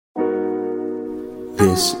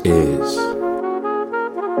This is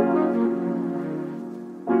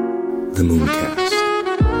the Mooncast.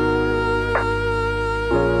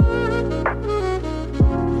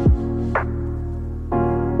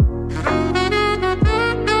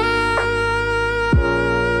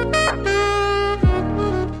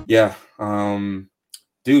 Yeah,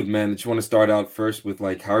 dude, man, just want to start out first with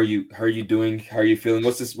like, how are you doing? How are you feeling?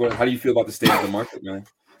 How do you feel about the state of the market, man?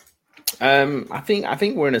 I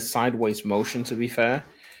think we're in a sideways motion. To be fair,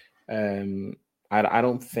 I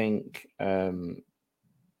don't think.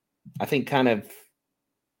 I think kind of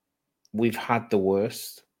we've had the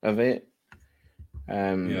worst of it.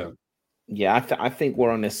 Yeah. I think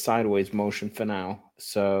we're on a sideways motion for now.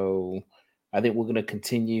 So I think we're going to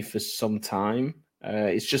continue for some time.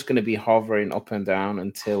 It's just going to be hovering up and down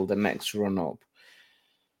until the next run up.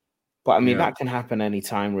 But I mean, that can happen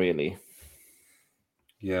anytime, really.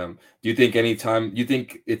 Yeah. Do you think you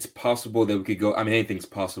think it's possible that we could go? I mean, anything's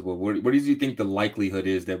possible. What do you think the likelihood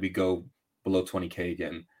is that we go below 20K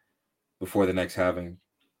again before the next halving?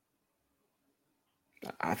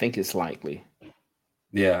 I think it's likely.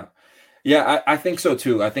 Yeah. Yeah, I think so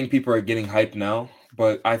too. I think people are getting hyped now,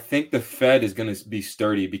 but I think the Fed is going to be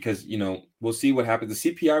sturdy because, we'll see what happens.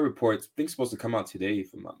 The CPI report, I think, is supposed to come out today,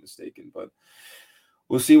 if I'm not mistaken, but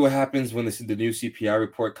we'll see what happens when the new CPI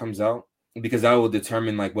report comes out, because that will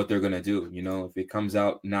determine like what they're going to do. If it comes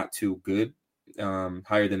out not too good,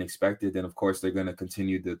 higher than expected, then of course they're going to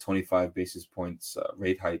continue the 25 basis points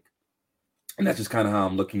rate hike. And that's just kind of how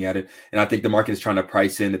I'm looking at it. And I think the market is trying to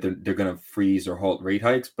price in that they're going to freeze or halt rate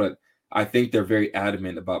hikes, but I think they're very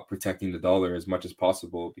adamant about protecting the dollar as much as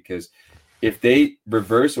possible, because if they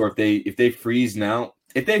reverse or if they freeze now,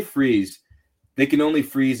 they can only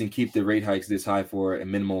freeze and keep the rate hikes this high for a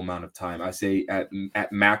minimal amount of time. I say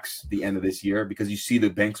at max the end of this year, because you see the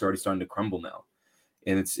banks are already starting to crumble now,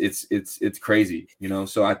 and it's crazy,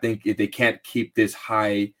 So I think if they can't keep this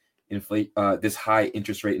high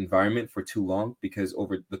interest rate environment for too long, because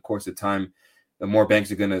over the course of time, the more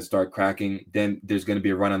banks are going to start cracking, then there's going to be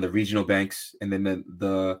a run on the regional banks, and then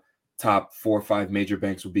the top 4 or 5 major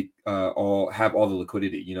banks will be all the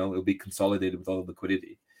liquidity. It'll be consolidated with all the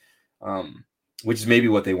liquidity, which is maybe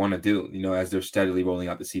what they want to do. As they're steadily rolling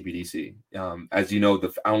out the CBDC. As you know,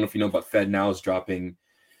 I don't know if you know, but Fed now is dropping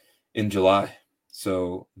in July,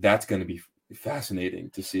 so that's going to be fascinating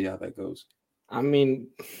to see how that goes. I mean,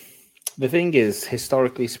 the thing is,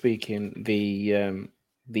 historically speaking,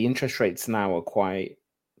 the interest rates now are quite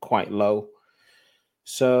low.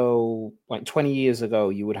 So like 20 years ago,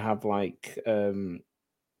 you would have like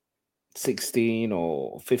 16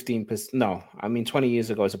 or 15%. No, I mean, 20 years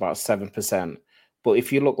ago, it's about 7%. But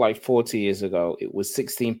if you look like 40 years ago, it was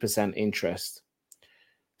 16% interest.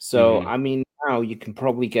 So, I mean, now you can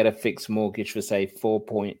probably get a fixed mortgage for, say,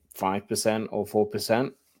 4.5% or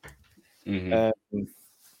 4%.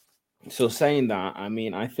 So saying that, I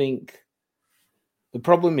mean, I think the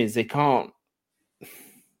problem is they can't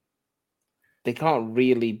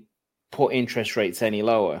really put interest rates any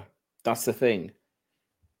lower. That's the thing.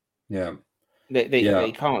 Yeah.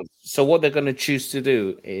 They can't. So what they're going to choose to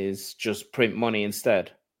do is just print money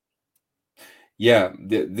instead. Yeah,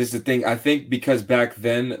 this is the thing. I think because back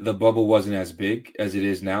then the bubble wasn't as big as it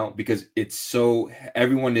is now, because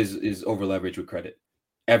everyone is over leveraged with credit.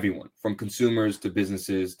 Everyone, from consumers to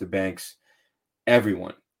businesses to banks,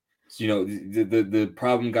 everyone. So, the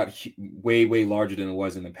problem got way larger than it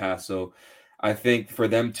was in the past. So I think for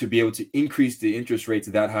them to be able to increase the interest rates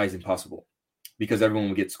that high is impossible, because everyone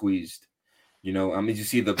will get squeezed. I mean, you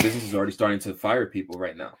see the businesses are already starting to fire people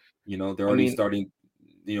right now. They're already starting,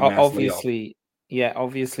 mass obviously, layoff. Yeah,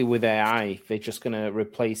 obviously with AI, they're just going to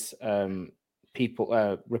replace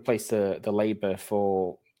people, replace the labor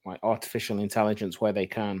for like artificial intelligence where they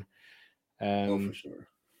can. For sure.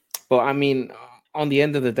 But I mean, on the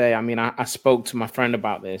end of the day, I mean, I spoke to my friend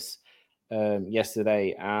about this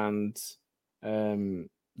yesterday, and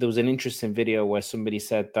there was an interesting video where somebody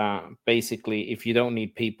said that basically, if you don't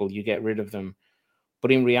need people, you get rid of them.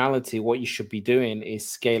 But in reality, what you should be doing is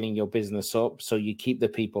scaling your business up so you keep the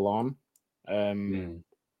people on.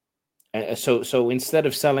 So instead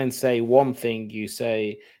of selling, say, one thing, you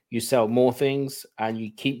sell more things and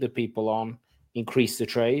you keep the people on, increase the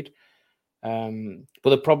trade. But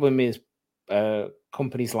the problem is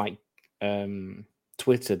companies like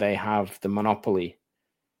Twitter, they have the monopoly.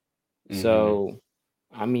 So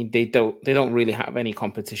I mean, they don't really have any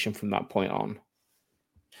competition from that point on.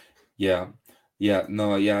 I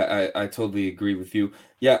totally agree with you.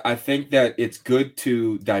 Yeah, I think that it's good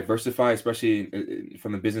to diversify, especially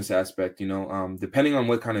from the business aspect, depending on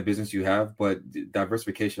what kind of business you have, but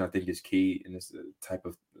diversification, I think, is key in this type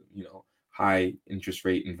of, high interest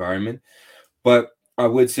rate environment. But I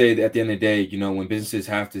would say that at the end of the day, when businesses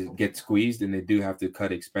have to get squeezed and they do have to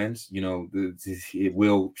cut expense, it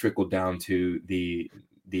will trickle down to the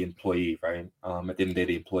employee, right? At the end of the day,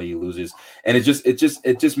 the employee loses, and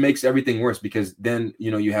it just makes everything worse, because then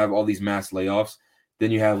you have all these mass layoffs, then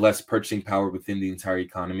you have less purchasing power within the entire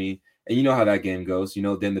economy, and you know how that game goes.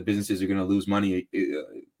 Then the businesses are going to lose money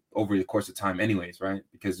over the course of time, anyways, right?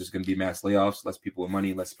 Because there's going to be mass layoffs, less people with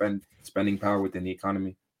money, less spending power within the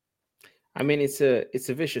economy. I mean, it's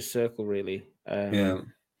a vicious circle, really. Yeah.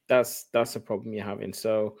 That's a problem you're having.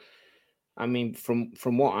 So, I mean, from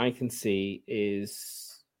what I can see,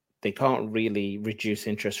 is they can't really reduce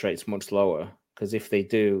interest rates much lower, because if they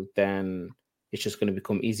do, then it's just going to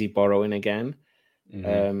become easy borrowing again.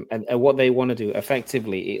 Mm-hmm. And what they want to do,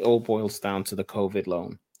 effectively, it all boils down to the COVID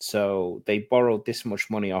loan. So they borrowed this much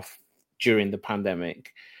money off during the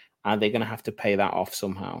pandemic, and they're going to have to pay that off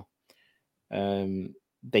somehow.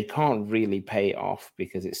 They can't really pay it off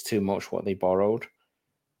because it's too much what they borrowed.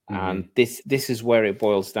 Mm-hmm. And this is where it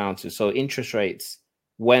boils down to. So interest rates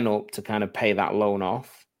went up to kind of pay that loan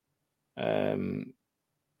off.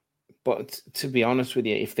 But to be honest with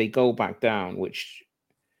you, if they go back down, which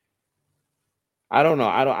I don't know,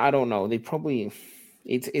 I don't know. They probably,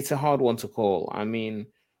 it's a hard one to call. I mean,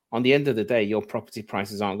 on the end of the day, your property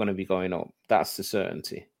prices aren't going to be going up. That's the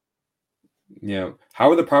certainty. Yeah.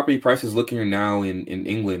 How are the property prices looking now in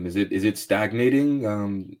England? Is it stagnating?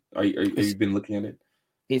 Are you been looking at it?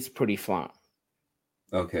 It's pretty flat.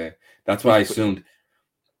 Okay, that's what I assumed.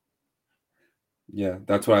 Yeah,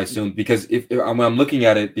 that's what I assumed, because if I'm looking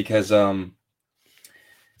at it, because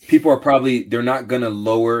people they're not gonna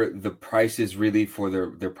lower the prices really for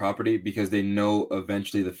their property, because they know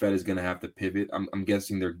eventually the Fed is gonna have to pivot. I'm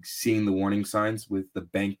guessing they're seeing the warning signs with the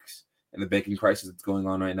banks and the banking crisis that's going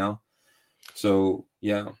on right now. So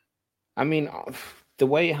yeah. I mean, the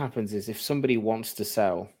way it happens is, if somebody wants to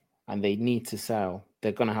sell and they need to sell,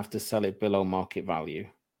 they're going to have to sell it below market value.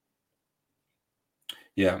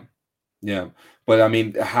 Yeah. Yeah. But I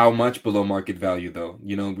mean, how much below market value though?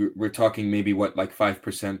 We're talking maybe like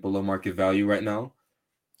 5% below market value right now?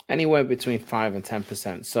 Anywhere between 5 and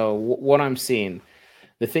 10%. So what I'm seeing,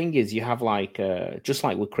 the thing is, you have just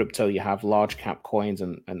like with crypto, you have large cap coins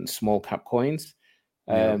and small cap coins.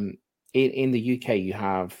 Yeah. In the UK, you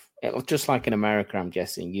have, just like in America, I'm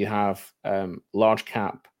guessing, you have large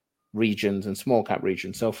cap regions and small cap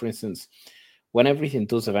regions. So for instance, when everything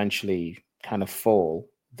does eventually kind of fall,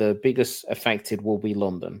 the biggest affected will be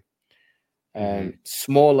London.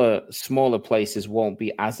 Smaller places won't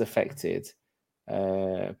be as affected,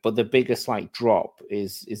 but the biggest drop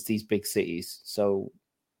is these big cities. So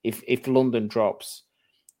if London drops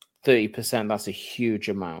 30%, that's a huge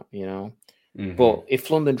amount, But if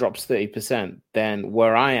London drops 30%, then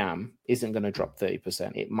where I am isn't going to drop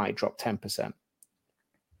 30%. It might drop 10%.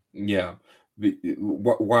 Yeah.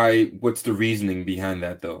 Why? What's the reasoning behind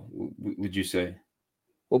that, though? Would you say?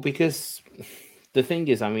 Well, because the thing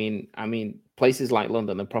is, I mean, places like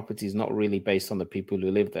London, the property is not really based on the people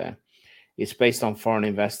who live there. It's based on foreign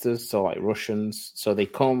investors, so like Russians. So they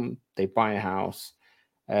come, they buy a house.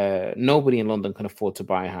 Nobody in London can afford to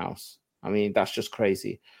buy a house. I mean, that's just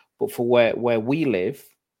crazy. But for where we live,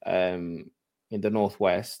 in the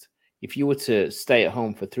Northwest, if you were to stay at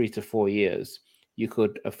home for 3 to 4 years, you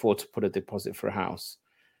could afford to put a deposit for a house.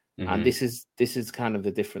 And this is kind of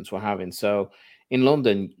the difference we're having. So in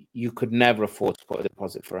London, you could never afford to put a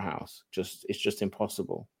deposit for a house. It's just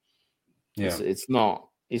impossible. Yeah. It's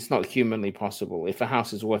not humanly possible. If a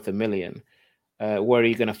house is worth $1 million, where are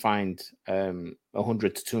you going to find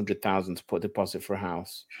 100 to 200,000 to put a deposit for a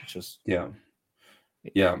house?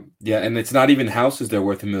 Yeah, and it's not even houses that are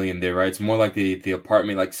worth $1 million there, right? It's more like the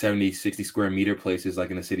apartment, like 70, 60 square meter places,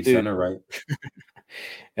 like in the city center, right?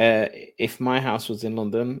 If my house was in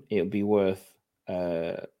London, it would be worth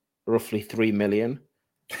roughly 3 million.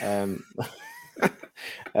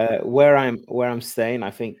 Where I'm staying, I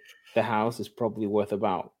think the house is probably worth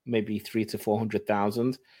about maybe 300 to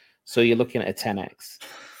 400,000. So you're looking at a 10x.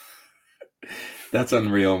 That's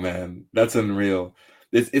unreal, man. That's unreal.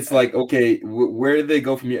 It's like, okay, where do they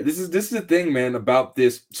go from here? This is the thing, man, about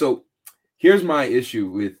this. So here's my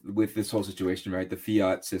issue with this whole situation, right? The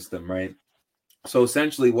fiat system, right? So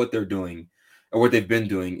essentially what they're doing, or what they've been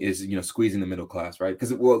doing, is squeezing the middle class, right? Because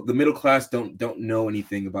the middle class don't know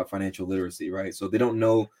anything about financial literacy, right? So they don't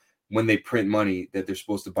know when they print money that they're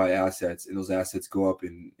supposed to buy assets, and those assets go up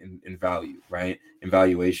in value, right? In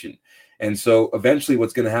valuation. And so eventually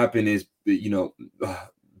what's going to happen is,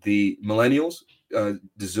 the millennials, the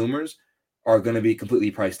Zoomers, are going to be completely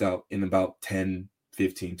priced out in about 10,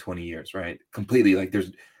 15, 20 years, right? Completely. Like,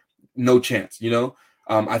 there's no chance.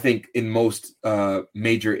 I think in most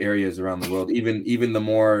major areas around the world, even the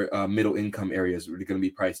more middle income areas, are going to be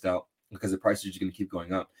priced out because the prices are just going to keep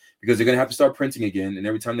going up because they're going to have to start printing again, and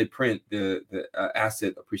every time they print, the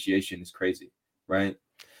asset appreciation is crazy, right?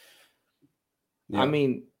 I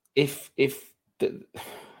mean, if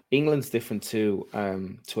England's different to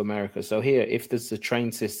America, so here, if there's a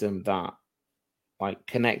train system that like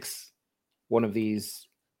connects one of these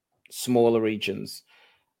smaller regions,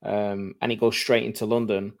 and it goes straight into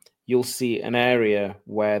London, you'll see an area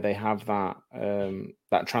where they have that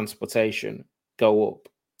that transportation go up.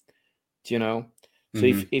 Do you know? So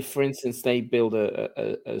if for instance they build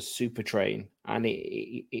a super train and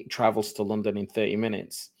it travels to London in 30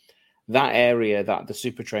 minutes, that area that the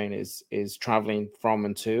super train is traveling from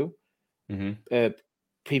and to,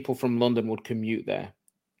 people from London would commute there.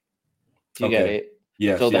 Do you get it?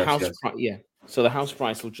 Yes. So the yes, house, yes. So the house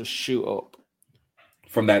price will just shoot up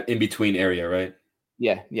from that in between area, right?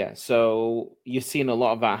 Yeah. So you're seeing a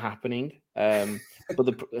lot of that happening.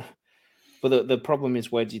 But the problem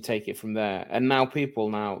is, where do you take it from there? And now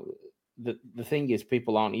the thing is,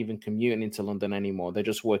 people aren't even commuting into London anymore. They're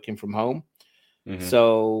just working from home.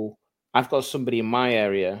 So I've got somebody in my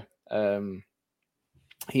area.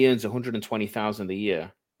 He earns 120,000 a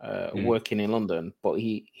year working in London, but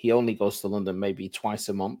he only goes to London maybe twice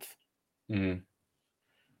a month.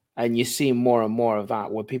 And you see more and more of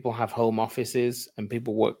that, where people have home offices and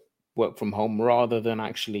people work from home rather than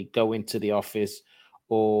actually go into the office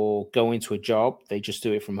or go into a job. They just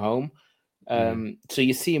do it from home. So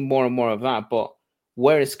you see more and more of that. But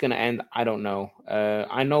where it's going to end, I don't know.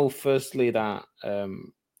 I know, firstly, that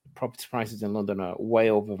property prices in London are way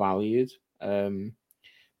overvalued.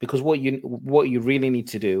 Because what you really need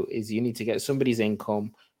to do is you need to get somebody's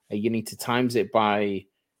income, and you need to times it by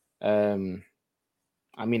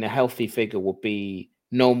a healthy figure would be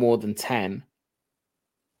no more than 10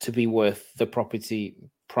 to be worth the property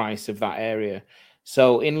price of that area.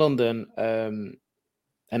 So in London, an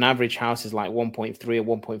average house is like 1.3 or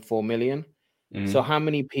 1.4 million. So how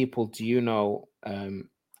many people do you know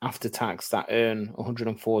after tax that earn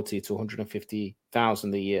 140 to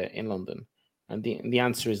 150,000 a year in London? And the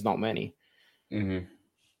answer is not many.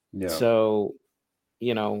 Yeah. So,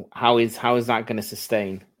 how is that going to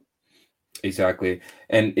sustain? Exactly.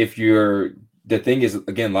 And the thing is,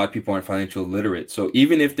 again, a lot of people aren't financial literate. So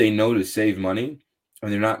even if they know to save money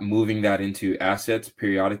and they're not moving that into assets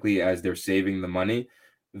periodically as they're saving the money,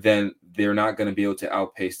 then they're not going to be able to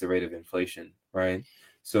outpace the rate of inflation, right?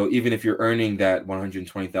 So even if you're earning that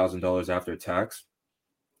 $120,000 after tax,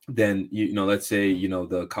 then let's say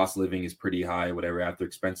the cost of living is pretty high, whatever, after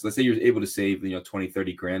expenses. Let's say you're able to save 20,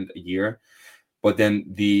 30 grand a year. But then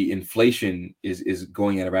the inflation is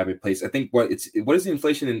going at a rapid pace. I think what is the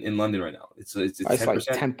inflation in London right now? It's 10%? Like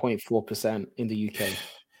 10.4% in the UK.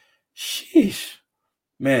 Sheesh,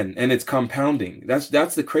 man, and it's compounding. That's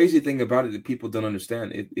the crazy thing about it that people don't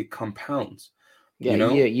understand. It compounds.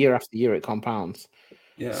 Yeah, year after year it compounds.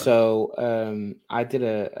 Yeah. So I did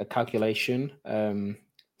a calculation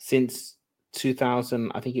since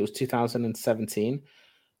 2000. I think it was 2017.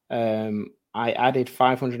 I added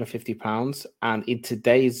 £550, and in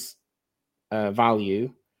today's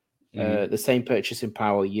value, the same purchasing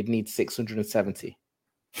power, you'd need 670.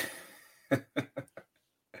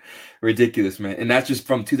 Ridiculous, man. And that's just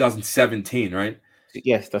from 2017, right?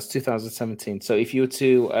 Yes, that's 2017. So if you were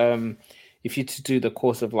to do the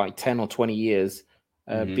course of like 10 or 20 years,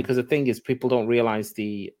 because the thing is, people don't realize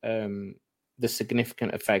the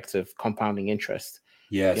significant effect of compounding interest.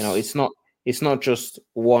 Yes. It's not just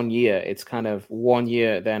 1 year. It's kind of 1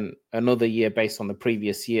 year, then another year based on the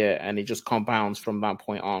previous year, and it just compounds from that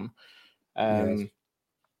point on. Yes.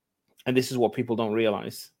 And this is what people don't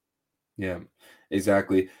realize. Yeah,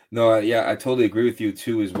 exactly. No, I totally agree with you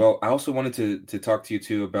too as well. I also wanted to talk to you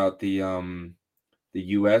too about the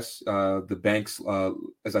US, the banks,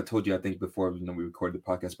 as I told you, I think before, we recorded the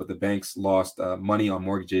podcast, but the banks lost money on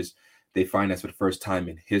mortgages they financed for the first time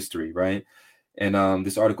in history, right? And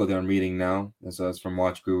this article that I'm reading now is from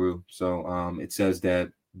Watch Guru. So it says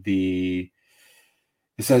that new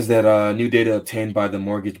data obtained by the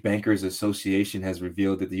Mortgage Bankers Association has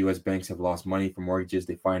revealed that the U.S. banks have lost money for mortgages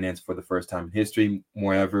they financed for the first time in history.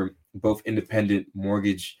 Moreover, both independent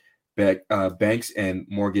mortgage banks and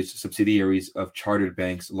mortgage subsidiaries of chartered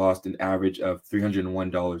banks lost an average of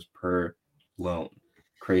 $301 per loan.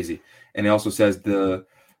 Crazy. And it also says the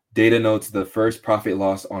data notes the first profit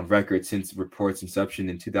loss on record since report's inception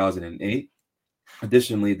in 2008.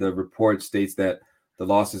 Additionally, the report states that the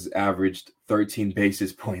losses averaged 13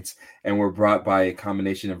 basis points and were brought by a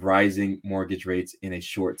combination of rising mortgage rates in a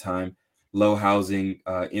short time, low housing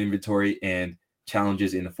inventory, and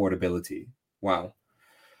challenges in affordability. Wow,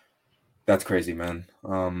 that's crazy, man.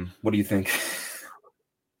 What do you think?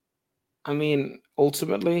 I mean,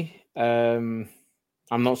 ultimately, I'm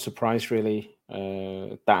not surprised really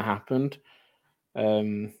that happened.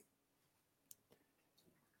 Um,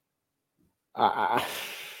 I,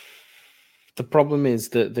 the problem is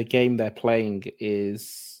that the game they're playing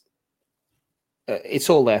is it's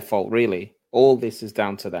all their fault, really. All this is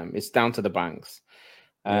down to them. It's down to the banks.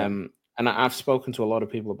 Yeah, And I've spoken to a lot of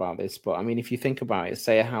people about this, but I mean, if you think about it,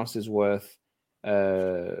 say a house is worth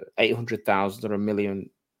 800,000 or £1 million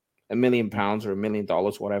or $1 million,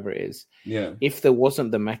 whatever it is. yeah. If there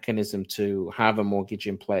wasn't the mechanism to have a mortgage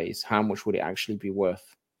in place, how much would it actually be worth?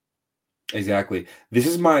 Exactly. This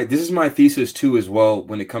is my thesis too as well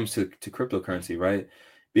when it comes to cryptocurrency, right?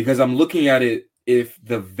 Because I'm looking at it if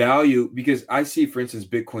the value, because I see, for instance,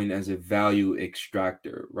 Bitcoin as a value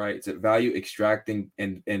extractor, right? It's a value extracting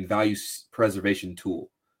and value preservation tool,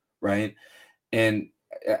 right? And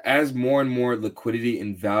as more and more liquidity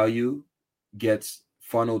and value gets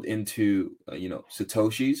funneled into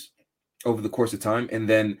satoshis over the course of time, and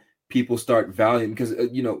then people start valuing, because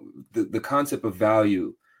the concept of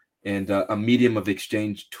value and a medium of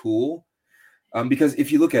exchange tool, because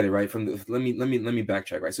if you look at it, right, from the, let me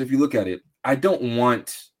backtrack, right? So if you look at it, I don't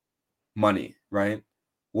want money, right?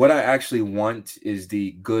 What I actually want is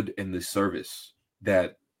the good and the service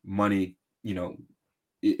that money,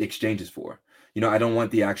 exchanges for. I don't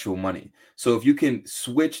want the actual money. So if you can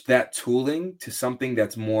switch that tooling to something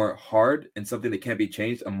that's more hard and something that can't be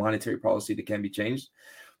changed, a monetary policy that can be changed,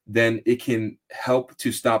 then it can help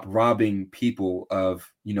to stop robbing people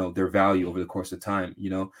of their value over the course of time.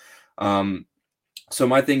 So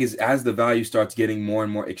my thing is, as the value starts getting more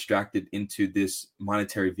and more extracted into this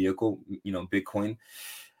monetary vehicle, Bitcoin,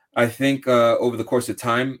 I think over the course of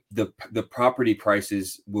time, the property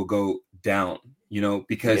prices will go down,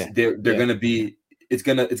 because Yeah, they're yeah, going to be, it's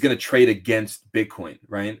gonna trade against Bitcoin,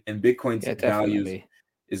 right? And Bitcoin's yeah, values definitely.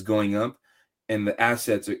 is going up, and the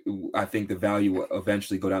assets, I think the value will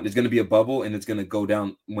eventually go down. There's going to be a bubble, and it's going to go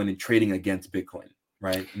down when in trading against Bitcoin,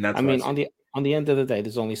 right? And I that's what I mean, see. on the end of the day,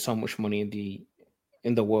 there's only so much money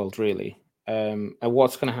in the world, really. And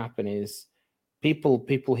what's going to happen is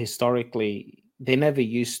people historically they never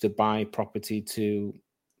used to buy property to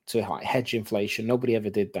hedge inflation. Nobody ever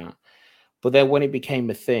did that. But then when it became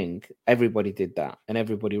a thing, everybody did that, and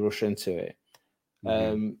everybody rushed into it.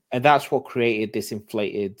 Hmm. And that's what created this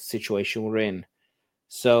inflated situation we're in.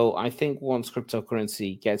 So I think once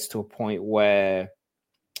cryptocurrency gets to a point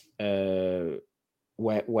uh,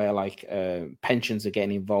 where like pensions are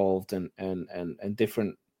getting involved and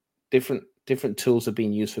different tools are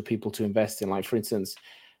being used for people to invest in. Like for instance,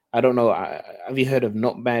 I don't know, have you heard of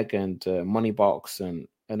Nutmeg and Moneybox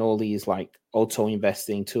and all these like auto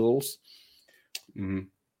investing tools? Hmm.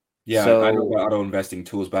 Yeah, I know So about auto investing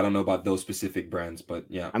tools, but I don't know about those specific brands. But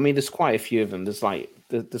yeah. I mean, there's quite a few of them. There's quite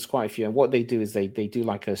a few, and what they do is they do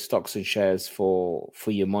like a stocks and shares for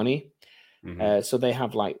your money. Hmm. So they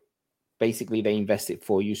have like basically they invest it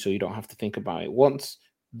for you, so you don't have to think about it. Once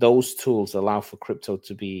those tools allow for crypto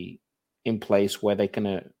to be in place, where they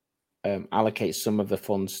can allocate some of the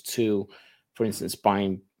funds to, for instance,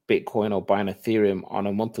 buying Bitcoin or buying Ethereum on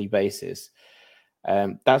a monthly basis,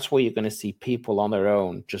 that's where you're going to see people on their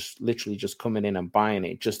own just literally just coming in and buying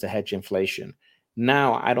it just to hedge inflation.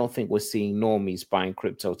 Now, I don't think we're seeing normies buying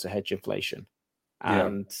crypto to hedge inflation, Yeah.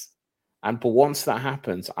 and but once that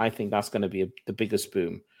happens, I think that's going to be the biggest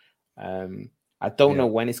boom. Um, I don't Yeah. know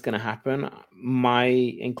when it's going to happen. My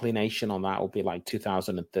inclination on that will be like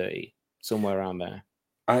 2030, somewhere around there.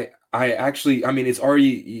 I actually, I mean, it's already,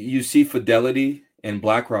 you see Fidelity and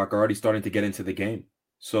BlackRock are already starting to get into the game.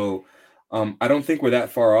 So I don't think we're that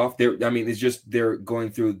far off. I mean, it's just they're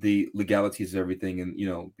going through the legalities of everything,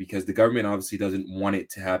 and because the government obviously doesn't want it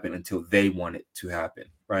to happen until they want it to happen,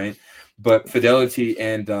 right? But Fidelity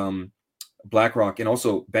and BlackRock and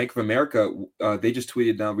also Bank of America, they just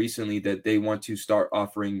tweeted now recently that they want to start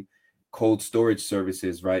offering cold storage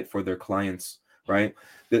services, right, for their clients, right?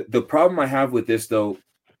 The problem I have with this though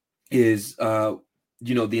is the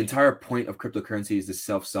entire point of cryptocurrency is the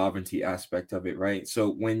self-sovereignty aspect of it, right? So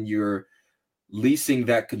when you're leasing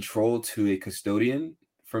that control to a custodian,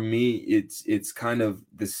 for me it's kind of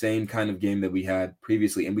the same kind of game that we had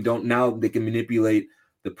previously, and we don't now they can manipulate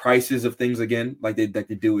the prices of things again, like they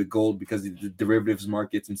do with gold, because of the derivatives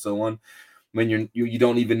markets and so on, when you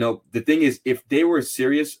don't even know. The thing is, if they were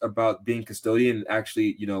serious about being custodian and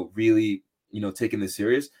actually really taking this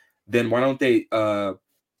serious, then why don't they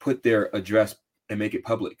put their address and make it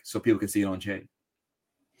public so people can see it on chain?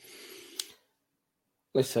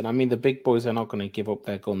 Listen, I mean, the big boys are not going to give up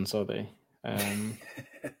their guns, are they?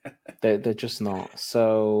 They're just not.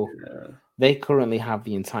 So Yeah. they currently have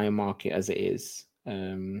the entire market as it is.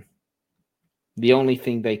 The only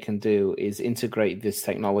thing they can do is integrate this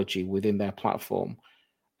technology within their platform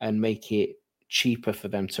and make it cheaper for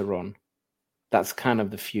them to run. That's kind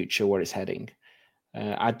of the future where it's heading.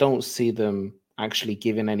 I don't see them actually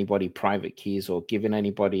giving anybody private keys or giving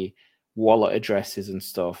anybody wallet addresses and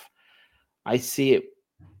stuff. I see it.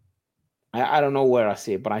 I don't know where I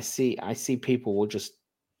see it, but I see people will just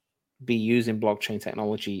be using blockchain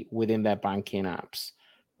technology within their banking apps.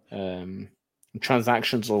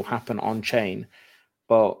 Transactions will happen on chain,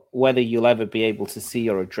 but whether you'll ever be able to see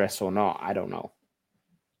your address or not, I don't know.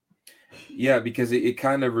 Yeah, because it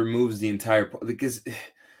kind of removes the entire, because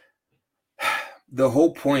the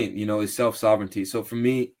whole point, is self-sovereignty. So for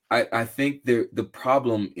me, I think the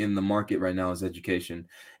problem in the market right now is education.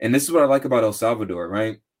 And this is what I like about El Salvador,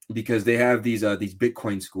 right? Because they have these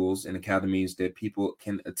Bitcoin schools and academies that people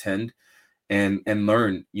can attend and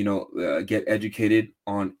learn, get educated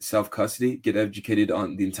on self-custody, get educated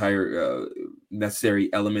on the entire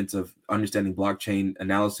necessary elements of understanding blockchain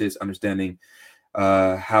analysis, understanding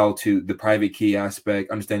how to the private key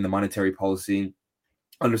aspect, understanding the monetary policy,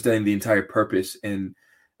 understanding the entire purpose and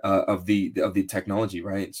of the technology,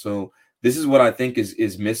 right? So this is what I think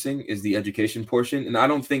is missing, is the education portion. And I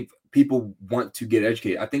don't think people want to get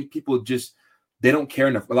educated. I think people just, they don't care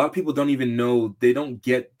enough. A lot of people don't even know, they don't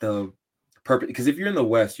get the purpose, because if you're in the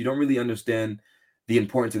West, you don't really understand the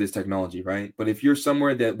importance of this technology, right? But if you're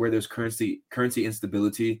somewhere where there's currency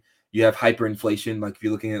instability, you have hyperinflation, like if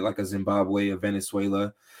you're looking at like a Zimbabwe, a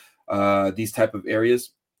Venezuela, these type of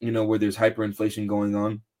areas, where there's hyperinflation going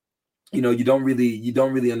on, you don't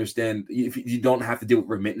really understand. If you don't have to deal with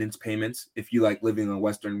remittance payments, if you like living in a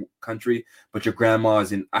Western country, but your grandma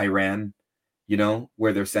is in Iran,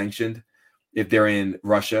 where they're sanctioned, if they're in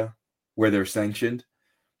Russia, where they're sanctioned,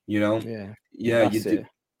 Yeah, yeah, that's it.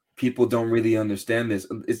 people don't really understand this.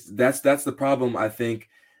 That's the problem, I think.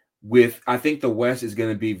 I think the West is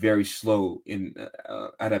going to be very slow in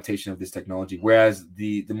adaptation of this technology, whereas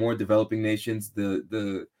the more developing nations,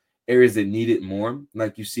 the areas that need it more,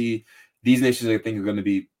 like you see, these nations, I think, are going to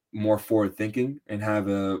be more forward thinking and have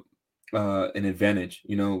an advantage,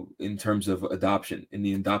 in terms of adoption, in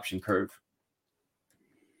the adoption curve.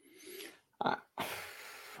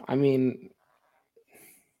 I mean,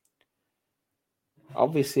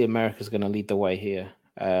 obviously America's going to lead the way here.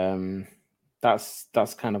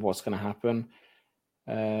 That's kind of what's going to happen.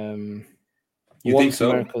 You think Once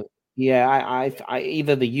so? America, yeah, I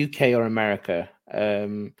either the UK or America.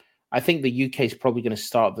 I think the UK is probably going to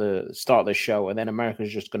start the show, and then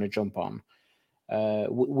America's just going to jump on.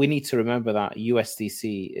 We need to remember that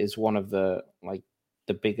USDC is one of the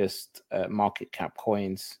biggest market cap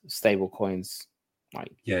coins, stable coins,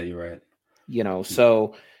 Yeah, you're right.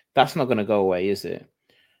 so that's not going to go away, is it?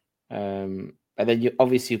 And then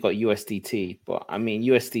obviously you've got USDT, but I mean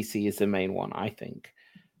USDC is the main one, I think.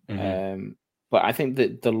 Mm-hmm. But I think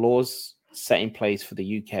that the laws set in place for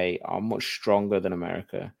the UK are much stronger than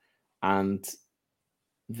America, and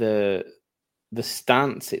the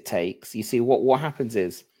stance it takes. You see, what happens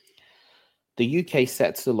is the UK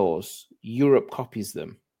sets the laws, Europe copies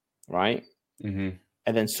them, right? Mm-hmm.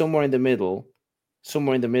 And then somewhere in the middle,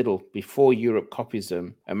 before Europe copies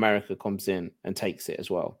them, America comes in and takes it as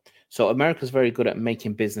well. So America's very good at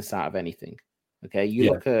making business out of anything. Okay, you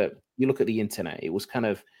Yeah. look at the internet. It was kind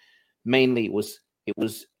of mainly it was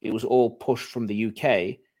all pushed from the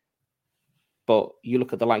UK, but you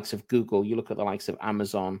look at the likes of Google, you look at the likes of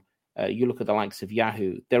Amazon, you look at the likes of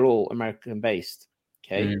Yahoo. They're all American based.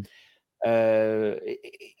 Okay. Mm-hmm.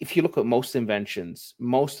 If you look at most inventions,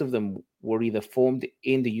 most of them were either formed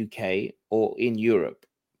in the UK or in Europe,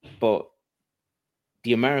 but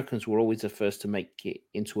the Americans were always the first to make it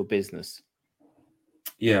into a business.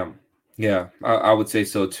 Yeah, yeah, I would say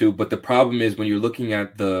so too. But the problem is when you're looking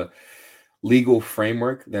at the legal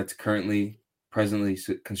framework that's presently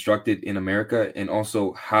constructed in America, and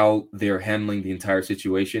also how they're handling the entire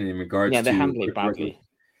situation in regards Yeah, they to handle it badly.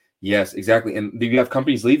 Yes, exactly. And you have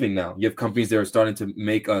companies leaving now. You have companies that are starting to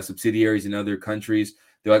make subsidiaries in other countries.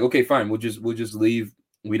 They're like, okay, fine, we'll just leave.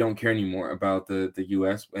 We don't care anymore about the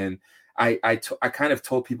U.S. And I kind of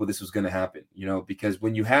told people this was going to happen, because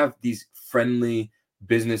when you have these friendly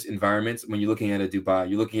business environments, when you're looking at a Dubai,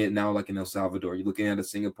 you're looking at now like in El Salvador, you're looking at a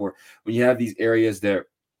Singapore, when you have these areas that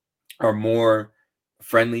are more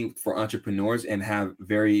friendly for entrepreneurs and have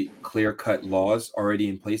very clear cut laws already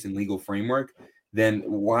in place and legal framework, then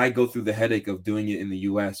why go through the headache of doing it in the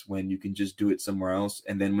US when you can just do it somewhere else?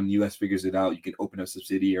 And then when the US figures it out, you can open a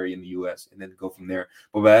subsidiary in the US and then go from there.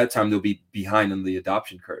 But by that time, they'll be behind on the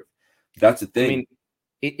adoption curve. That's the I thing.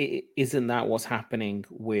 mean, isn't that what's happening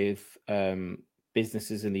with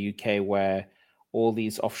businesses in the UK, where all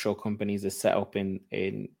these offshore companies are set up in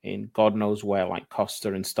God knows where, like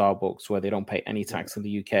Costa and Starbucks, where they don't pay any tax in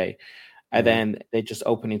the UK, and then they're just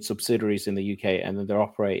opening subsidiaries in the UK, and then they're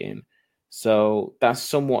operating. So that's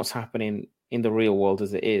somewhat what's happening in the real world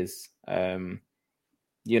as it is.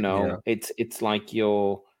 It's like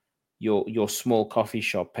your small coffee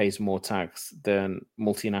shop pays more tax than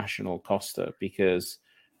multinational Costa, because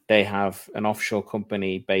they have an offshore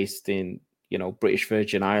company based in British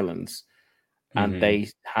Virgin Islands, and they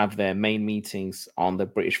have their main meetings on the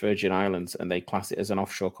British Virgin Islands, and they class it as an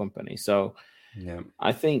offshore company. So Yeah.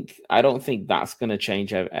 I don't think that's going to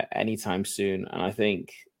change anytime soon. And I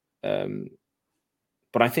think,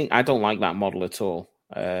 but I don't like that model at all.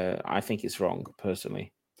 I think it's wrong,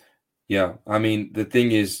 personally. Yeah, I mean, the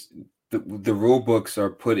thing is, the rule books are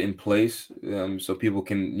put in place, so people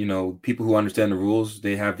can, people who understand the rules,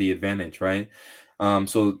 they have the advantage, right?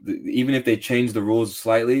 Even if they change the rules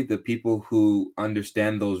slightly, the people who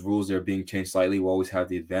understand those rules that are being changed slightly will always have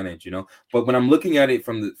the advantage, But when I'm looking at it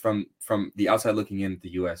from the outside looking in at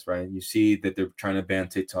the U.S., right, you see that they're trying to ban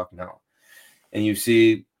TikTok now, and you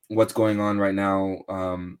see what's going on right now,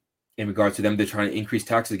 in regards to them. They're trying to increase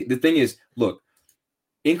taxes. The thing is, look.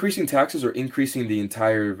 Increasing taxes or increasing the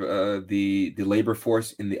entire the labor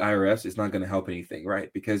force in the IRS is not going to help anything,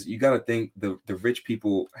 right? Because you got to think the rich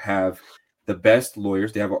people have the best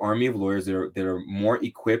lawyers. They have an army of lawyers that are more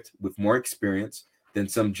equipped with more experience than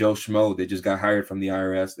some Joe Schmo that just got hired from the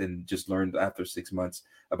IRS and just learned after 6 months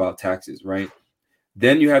about taxes, right?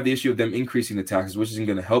 Then you have the issue of them increasing the taxes, which isn't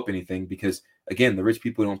going to help anything, because again, the rich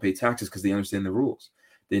people don't pay taxes because they understand the rules.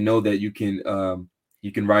 They know that you can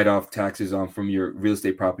write off taxes on from your real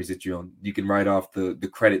estate properties that you own. You can write off the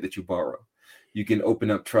credit that you borrow. You can open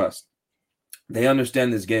up trust. They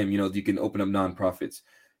understand this game. You can open up nonprofits.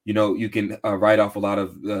 You can write off a lot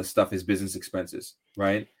of stuff as business expenses,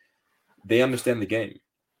 right? They understand the game.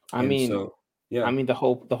 I And mean, so, yeah. the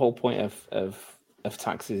whole point of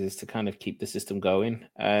taxes is to kind of keep the system going.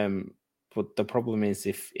 But the problem is,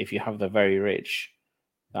 if you have the very rich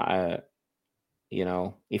that are,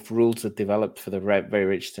 if rules are developed for the very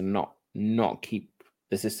rich to not keep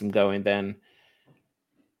the system going, then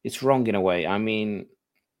it's wrong in a way. I mean,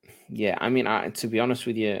 yeah, to be honest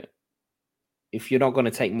with you, if you're not going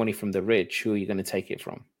to take money from the rich, who are you going to take it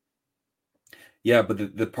from? Yeah,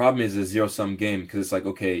 but the problem is a zero-sum game, because it's like,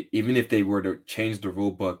 okay, even if they were to change the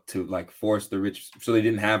rule book to like force the rich, so they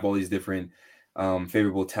didn't have all these different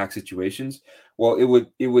favorable tax situations, well,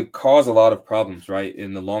 it would cause a lot of problems, right,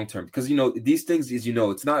 in the long term. Because these things is,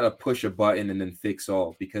 it's not a push a button and then fix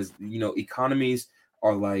all, because economies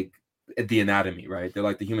are like the anatomy, right? They're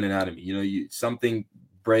like the human anatomy. Something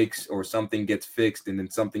breaks or something gets fixed and then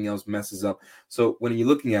something else messes up. So when you're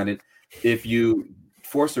looking at it, if you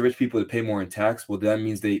force the rich people to pay more in tax, well, that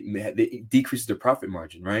means they decrease their profit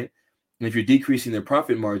margin, right? And if you're decreasing their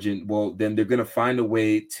profit margin, well, then they're going to find a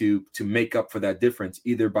way to make up for that difference,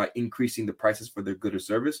 either by increasing the prices for their good or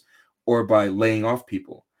service, or by laying off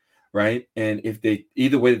people, right? And if they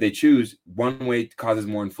either way that they choose, one way causes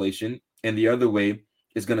more inflation, and the other way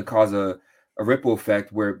is going to cause a ripple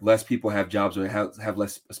effect where less people have jobs or have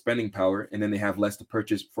less spending power, and then they have less to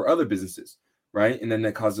purchase for other businesses, right? And then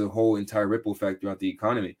that causes a whole entire ripple effect throughout the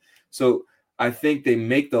economy. So I think they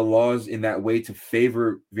make the laws in that way to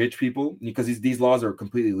favor rich people, because these laws are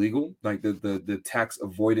completely legal, like the tax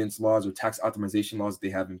avoidance laws or tax optimization laws that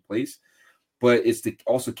they have in place. But it's to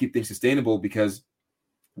also keep things sustainable, because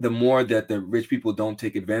the more that the rich people don't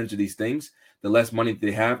take advantage of these things, the less money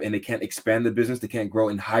they have, and they can't expand the business, they can't grow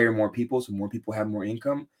and hire more people, so more people have more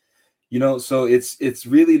income. So it's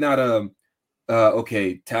really not a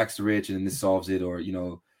okay, tax the rich and this solves it, or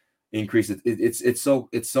increase it. It's so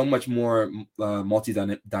much more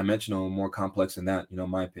multi-dimensional and more complex than that, in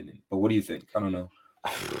my opinion. But what do you think? I don't know.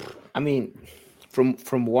 I mean, from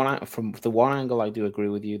the one angle, I do agree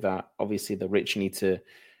with you that obviously the rich need to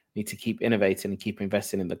keep innovating and keep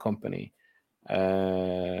investing in the company.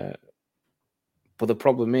 But the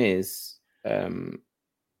problem is, okay,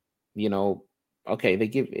 they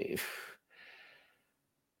give.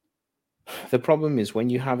 The problem is when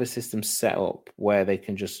you have a system set up where they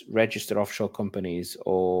can just register offshore companies,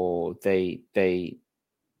 or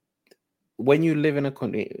when you live in a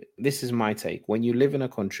country, this is my take. When you live in a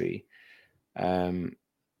country,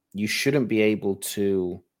 you shouldn't be able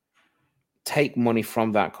to take money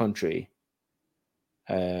from that country,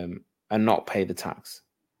 and not pay the tax.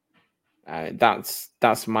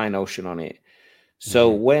 That's my notion on it.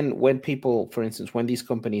 So when people, for instance, when these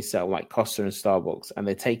companies sell like Costa and Starbucks, and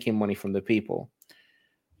they're taking money from the people,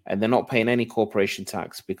 and they're not paying any corporation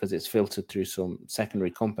tax because it's filtered through some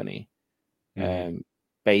secondary company,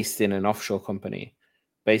 based in an offshore company,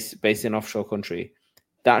 based in an offshore country,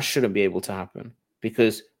 that shouldn't be able to happen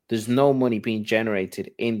because there's no money being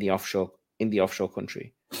generated in the offshore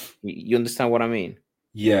country. You understand what I mean?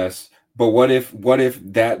 Yes. But what if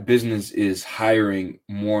that business is hiring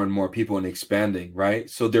more and more people and expanding, right?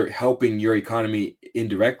 So they're helping your economy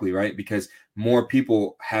indirectly, right? Because more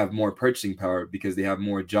people have more purchasing power because they have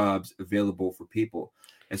more jobs available for people.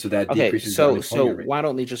 And so that Okay, decreases the so unemployment rate. why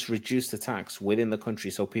don't they just reduce the tax within the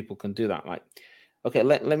country so people can do that? Like, okay,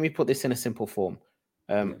 let me put this in a simple form.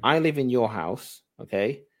 Yeah. I live in your house,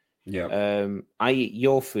 okay? Yeah. I eat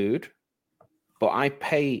your food, but I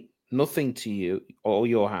pay nothing to you or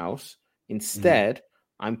your house. Instead,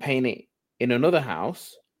 I'm paying it in another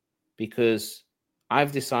house because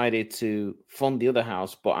I've decided to fund the other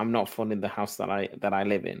house, but I'm not funding the house that I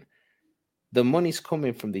live in. The money's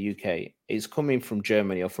coming from the UK, it's coming from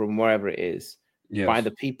Germany or from wherever it is, by Yes.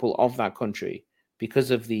 the people of that country because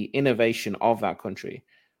of the innovation of that country.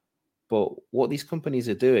 But what these companies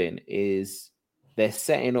are doing is they're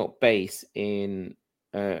setting up base in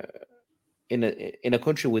a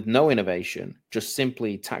country with no innovation, just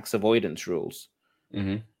simply tax avoidance rules.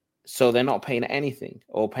 So they're not paying anything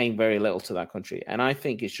or paying very little to that country, and I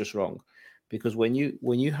think it's just wrong, because when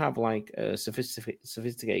you have like a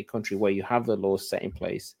sophisticated country where you have the laws set in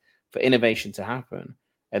place for innovation to happen,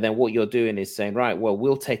 and then what you're doing is saying, right, well,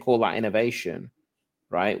 we'll take all that innovation,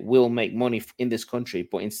 right, we'll make money in this country,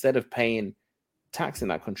 but instead of paying tax in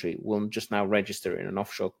that country, we'll just now register in an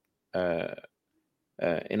offshore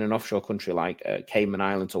country like Cayman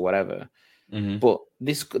Islands or whatever. But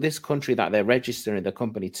this country that they're registering the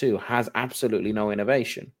company to has absolutely no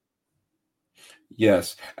innovation.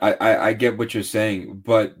 Yes, I get what you're saying,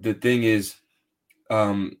 but the thing is,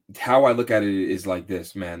 how I look at it is like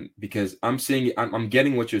this, man, because I'm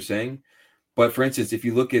getting what you're saying, but for instance, if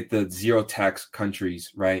you look at the zero tax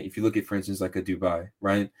countries, right? If you look at, for instance, like a Dubai,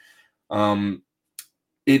 right?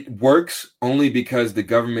 It works only because the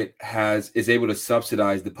government is able to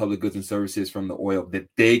subsidize the public goods and services from the oil that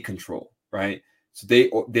they control, right? So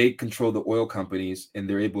they control the oil companies, and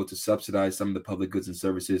they're able to subsidize some of the public goods and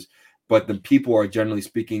services, but the people are generally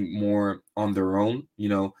speaking more on their own,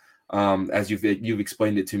 as you've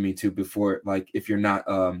explained it to me too before. Like if you're not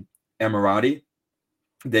Emirati,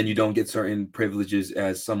 then you don't get certain privileges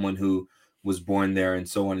as someone who was born there, and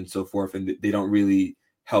so on and so forth, and they don't really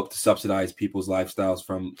help to subsidize people's lifestyles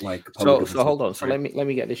from like public So goods and so hold on. services, So right? let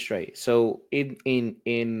me get this straight. So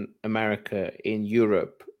in America, in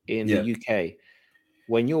Europe, in the Yeah. UK,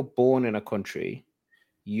 when you're born in a country,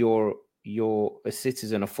 you're a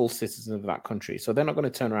citizen, a full citizen of that country. So they're not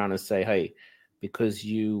going to turn around and say, hey, because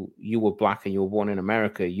you were black and you were born in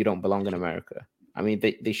America, you don't belong in America. I mean,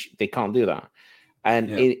 they can't do that. And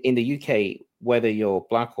Yeah. in the UK, whether you're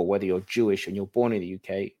black or whether you're Jewish and you're born in the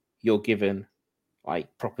UK, you're given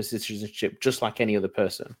like proper citizenship just like any other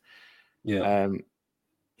person. Yeah.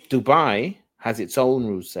 Dubai has its own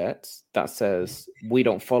rule sets that says we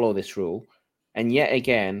don't follow this rule, and yet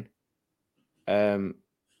again,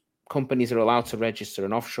 companies are allowed to register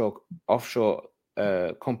an offshore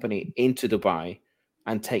company into Dubai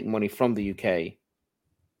and take money from the UK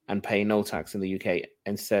and pay no tax in the UK.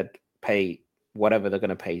 Instead, pay whatever they're going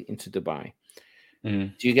to pay into Dubai.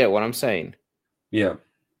 Do you get what I'm saying? Yeah.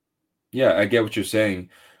 Yeah, I get what you're saying,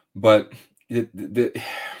 but yeah,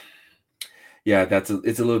 it's a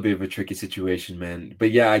little bit of a tricky situation, man.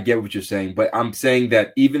 But yeah, I get what you're saying. But I'm saying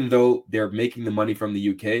that even though they're making the money from the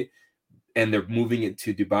UK and they're moving it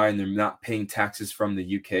to Dubai and they're not paying taxes from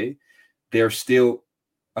the UK, they're still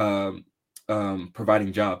um,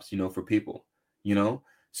 providing jobs, for people,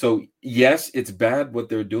 So yes, it's bad what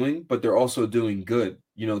they're doing, but they're also doing good,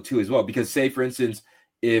 too, as well. Because say, for instance,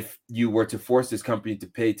 if you were to force this company to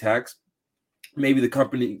pay tax, maybe the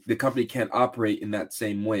company can't operate in that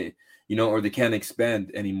same way, or they can't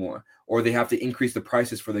expand anymore, or they have to increase the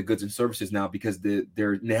prices for their goods and services now because they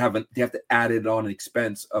have to add it on an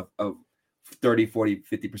expense of 30, 40,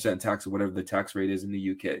 50% tax or whatever the tax rate is in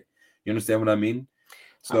the UK. You understand what I mean?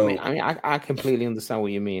 So I completely understand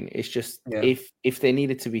what you mean. It's just yeah. if they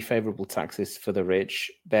needed to be favorable taxes for the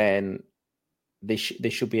rich, then they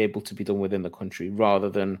should be able to be done within the country rather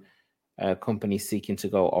than companies seeking to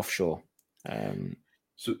go offshore.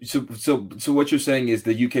 So what you're saying is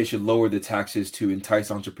the UK should lower the taxes to entice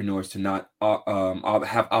entrepreneurs to not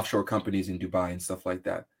have offshore companies in Dubai and stuff like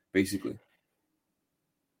that, basically.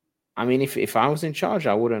 I mean, if I was in charge,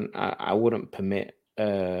 I wouldn't permit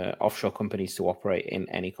offshore companies to operate in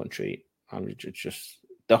any country. Just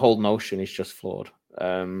the whole notion is just flawed.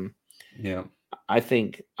 Yeah. I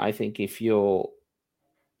think if you're,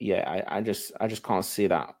 I just can't see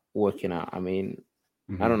that working out. I mean,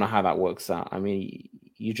 I don't know how that works out. I mean,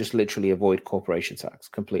 you just literally avoid corporation tax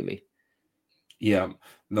completely. Yeah.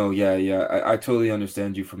 No, yeah. I totally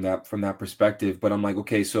understand you from that perspective. But I'm like,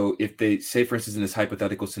 okay, so if they say, for instance, in this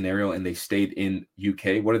hypothetical scenario and they stayed in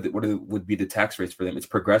UK, would be the tax rates for them? It's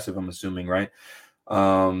progressive, I'm assuming, right?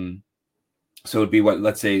 So it'd be what,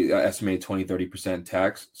 let's say, estimated 20-30%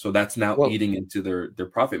 tax. So that's now Well, eating into their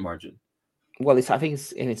profit margin. Well, I think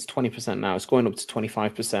it's 20% now. It's going up to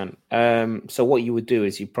 25%. So what you would do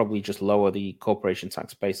is you probably just lower the corporation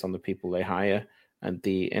tax based on the people they hire and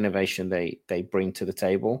the innovation they bring to the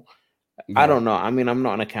table. I Yeah. don't know. I mean, I'm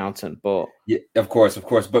not an accountant, but Yeah, of course, of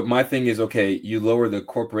course. But my thing is, okay, you lower the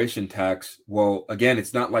corporation tax. Well, again,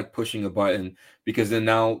 it's not like pushing a button, because then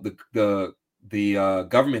now the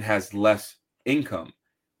government has less income,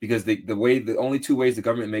 because the only two ways the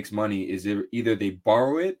government makes money is either they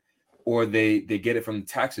borrow it or they get it from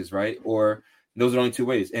taxes, right? Or those are the only two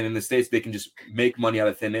ways. And in the States, they can just make money out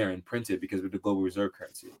of thin air and print it because of the global reserve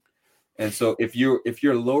currency. And so if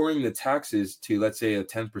you're lowering the taxes to, let's say, a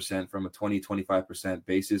 10% from a 20-25%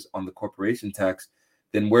 basis on the corporation tax,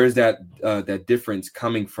 then where's that difference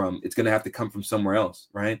coming from? It's going to have to come from somewhere else,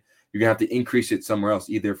 right? You're going to have to increase it somewhere else,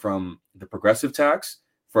 either from the progressive tax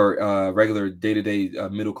for regular day-to-day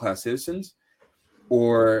middle-class citizens,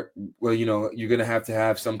 or, well, you're going to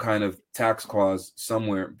have some kind of tax clause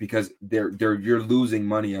somewhere, because you're losing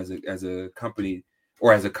money as a company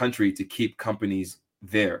or as a country to keep companies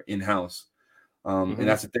there in-house. And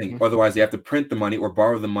that's the thing. Otherwise, they have to print the money or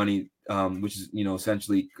borrow the money, which is,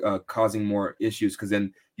 essentially causing more issues, because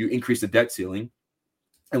then you increase the debt ceiling.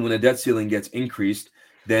 And when the debt ceiling gets increased,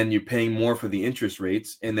 then you're paying more for the interest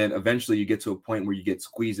rates. And then eventually you get to a point where you get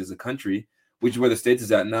squeezed as a country, which is where the States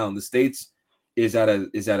is at now. And the States is at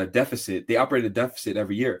a deficit. They operate a deficit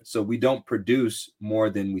every year. So we don't produce more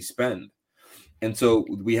than we spend. And so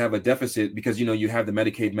we have a deficit because, you have the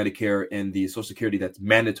Medicaid, Medicare, and the Social Security that's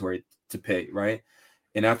mandatory to pay, right?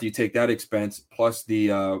 And after you take that expense plus the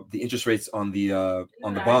interest rates on the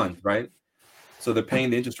bonds, right? So they're paying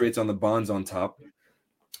the interest rates on the bonds on top,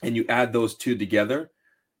 and you add those two together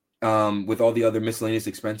with all the other miscellaneous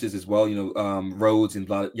expenses as well, roads and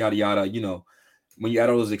yada yada. When you add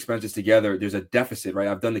all those expenses together, there's a deficit, right?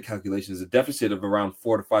 I've done the calculations. There's a deficit of around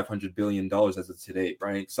 $400 to $500 billion as of today,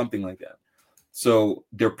 right? Something like that. So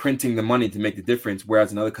they're printing the money to make the difference,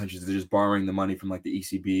 whereas in other countries they're just borrowing the money from like the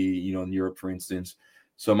ECB, in Europe, for instance.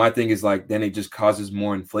 So my thing is, like, then it just causes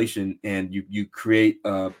more inflation, and you create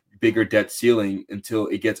a bigger debt ceiling until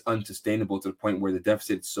it gets unsustainable to the point where the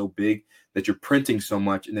deficit is so big that you're printing so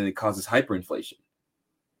much, and then it causes hyperinflation.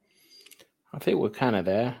 I think we're kind of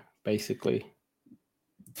there, basically.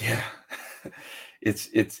 Yeah,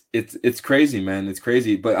 it's crazy, man. It's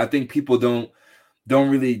crazy, but I think people don't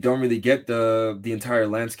really get the entire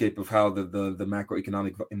landscape of how the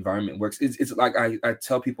macroeconomic environment works. It's like I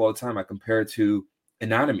tell people all the time, I compare it to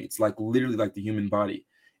anatomy. It's like literally like the human body.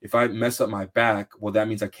 If I mess up my back, well, that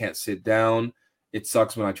means I can't sit down. It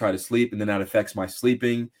sucks when I try to sleep, and then that affects my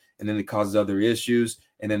sleeping, and then it causes other issues,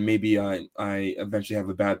 and then maybe I eventually have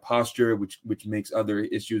a bad posture, which makes other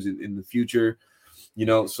issues in the future.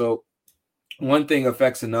 So one thing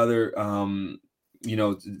affects another.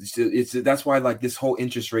 It's that's why, like, this whole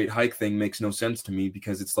interest rate hike thing makes no sense to me,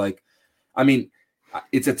 because it's like, I mean,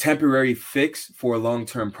 it's a temporary fix for a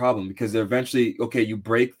long-term problem, because they're eventually, okay, you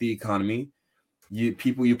break the economy, you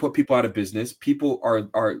put people out of business. People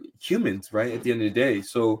are humans, right? At the end of the day.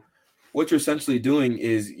 So what you're essentially doing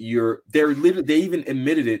is they even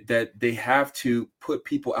admitted it, that they have to put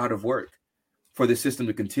people out of work for the system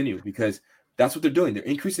to continue, because that's what they're doing. They're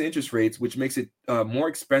increasing interest rates, which makes it more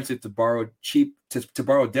expensive to borrow to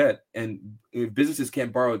borrow debt. And if businesses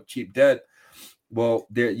can't borrow cheap debt, well,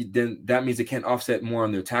 then that means they can't offset more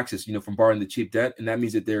on their taxes, from borrowing the cheap debt, and that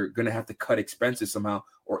means that they're going to have to cut expenses somehow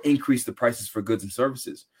or increase the prices for goods and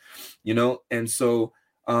services, And so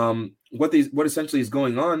what essentially is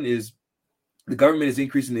going on is the government is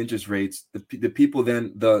increasing the interest rates. The people,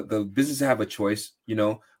 then the businesses have a choice,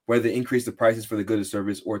 whether they increase the prices for the good or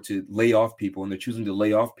service or to lay off people, and they're choosing to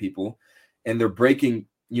lay off people, and they're breaking,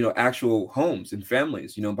 actual homes and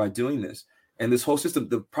families, by doing this. And this whole system,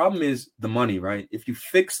 the problem is the money, right? If you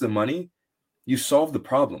fix the money, you solve the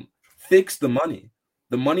problem. Fix the money.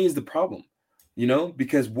 The money is the problem,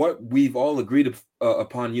 because what we've all agreed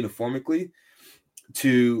upon uniformly,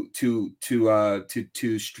 to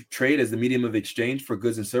trade as the medium of exchange for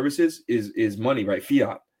goods and services is money, right?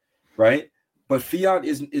 Fiat, right? But fiat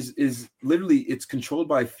is literally, it's controlled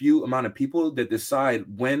by a few amount of people that decide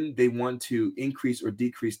when they want to increase or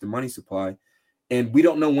decrease the money supply, and we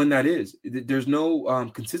don't know when that is. There's no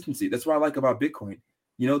consistency. That's what I like about Bitcoin.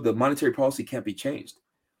 The monetary policy can't be changed.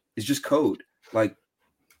 It's just code. Like,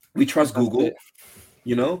 we trust Google,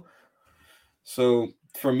 So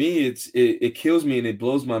for me, it kills me and it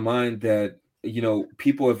blows my mind that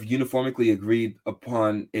people have uniformly agreed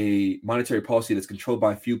upon a monetary policy that's controlled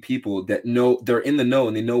by a few people that know, they're in the know,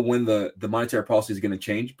 and they know when the monetary policy is going to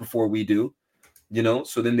change before we do.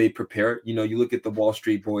 So then they prepare. You look at the Wall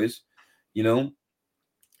Street boys.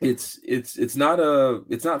 It's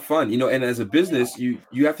not fun. And as a business,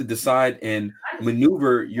 you have to decide and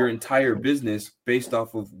maneuver your entire business based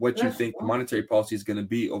off of what you think the monetary policy is going to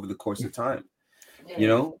be over the course of time.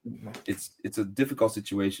 It's a difficult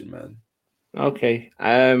situation, man. Okay.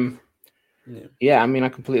 Yeah, I mean, I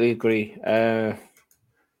completely agree.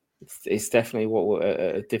 It's definitely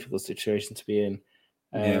a difficult situation to be in.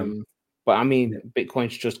 But I mean,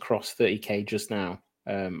 Bitcoin's just crossed 30K just now.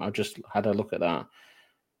 I just had a look at that.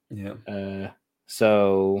 Yeah.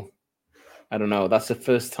 So I don't know. That's the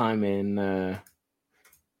first time in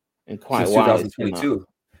quite since a while. 2022.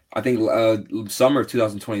 I think summer of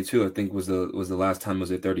 2022. I think was the last time it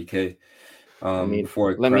was at 30K.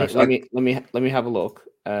 Before it crashed. Let me have a look.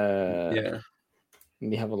 Yeah. Let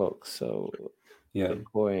me have a look. So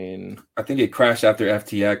Bitcoin. I think it crashed after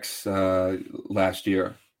FTX last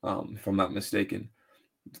year, if I'm not mistaken,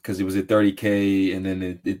 because it was at 30K, and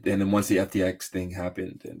then once the FTX thing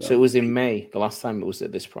happened. So it was in May. The last time it was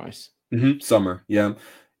at this price. Summer. Yeah.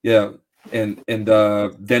 And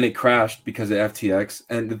then it crashed because of FTX.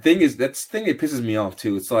 And the thing is, that's the thing that pisses me off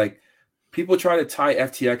too. It's like people try to tie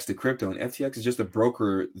FTX to crypto, and FTX is just a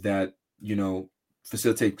broker that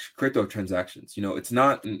facilitates crypto transactions. It's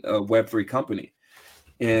not a Web3 company,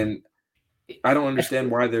 and I don't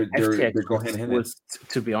understand why they're going hand in hand.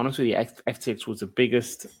 To be honest with you, FTX was the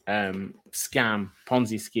biggest scam,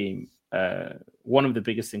 Ponzi scheme, one of the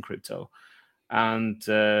biggest in crypto. And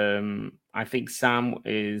I think Sam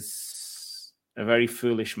is a very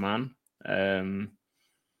foolish man.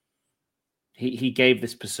 He gave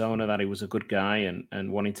this persona that he was a good guy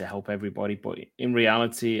and wanting to help everybody, but in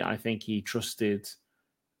reality, I think he trusted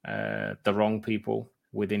the wrong people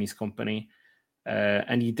within his company,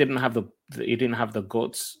 and he didn't have the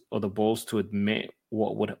guts or the balls to admit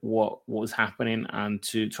what was happening and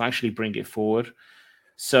to actually bring it forward.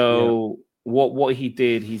 So. Yeah. What he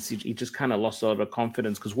did, he just kind of lost a lot of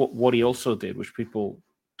confidence, because what he also did, which people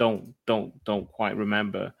don't quite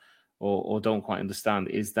remember or don't quite understand,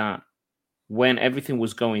 is that when everything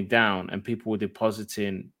was going down and people were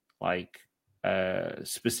depositing like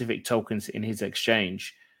specific tokens in his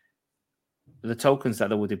exchange, the tokens that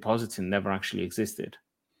they were depositing never actually existed.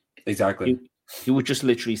 Exactly. He would just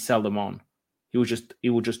literally sell them on. He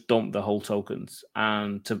would just dump the whole tokens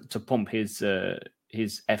and to pump his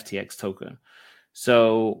FTX token.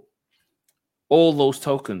 So all those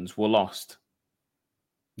tokens were lost.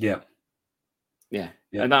 Yeah.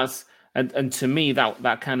 And that's and to me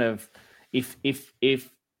that kind of, if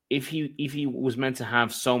he was meant to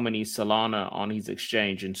have so many Solana on his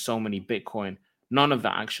exchange and so many Bitcoin, none of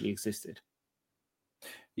that actually existed.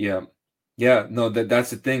 Yeah. No,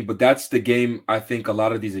 that's the thing, but that's the game I think a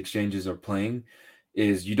lot of these exchanges are playing.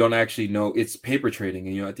 Is you don't actually know. It's paper trading,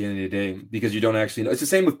 and at the end of the day, because you don't actually know. It's the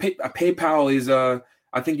same with PayPal. Is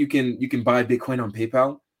I think you can buy Bitcoin on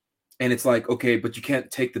PayPal, and it's like, okay, but you can't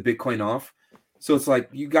take the Bitcoin off. So it's like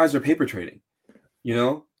you guys are paper trading.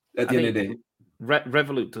 At the end of the day,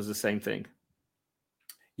 Revolut does the same thing.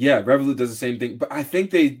 Yeah, Revolut does the same thing, but I think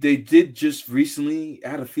they did just recently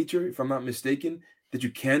add a feature, if I'm not mistaken, that you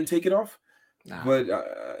can take it off. No. But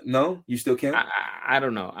no, you still can't. I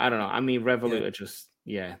don't know. I mean, Revolut are just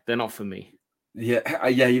they're not for me. Yeah,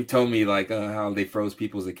 you've told me like how they froze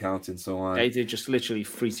people's accounts and so on. They just literally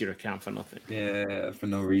freeze your account for nothing. Yeah, for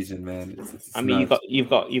no reason, man. It's I mean, nuts. you've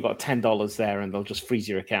got $10 there, and they'll just freeze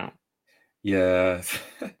your account. Yeah,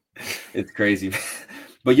 it's crazy.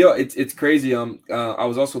 But it's crazy. I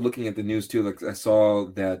was also looking at the news too. Like I saw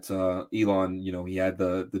that Elon, he had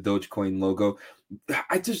the Dogecoin logo.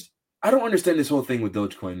 I don't understand this whole thing with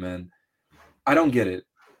Dogecoin, man. I don't get it.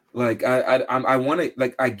 Like I want to,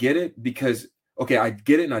 like, I get it because, okay, I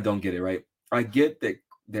get it and I don't get it, right? I get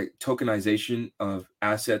that tokenization of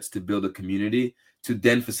assets to build a community to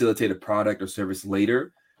then facilitate a product or service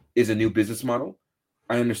later is a new business model.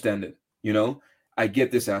 I understand it. I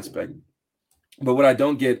get this aspect. But what I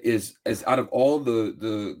don't get is out of all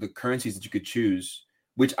the currencies that you could choose,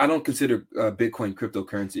 which I don't consider Bitcoin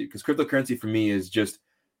cryptocurrency, because cryptocurrency for me is just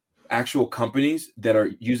actual companies that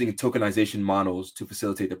are using tokenization models to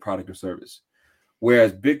facilitate their product or service.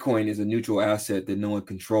 Whereas Bitcoin is a neutral asset that no one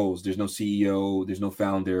controls. There's no CEO, there's no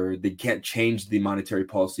founder. They can't change the monetary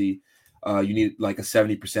policy. You need like a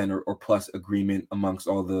 70% or plus agreement amongst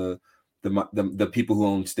all the people who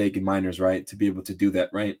own stake and miners, right, to be able to do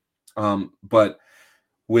that, right? But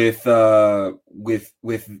with the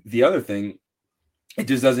other thing, it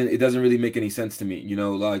doesn't really make any sense to me,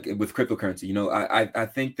 like with cryptocurrency. I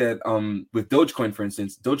think that with Dogecoin, for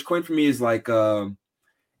instance, Dogecoin for me is like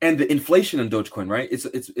and the inflation in Dogecoin, right?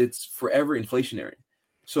 It's forever inflationary.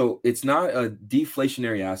 So it's not a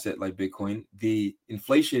deflationary asset like Bitcoin. The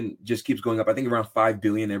inflation just keeps going up. I think around 5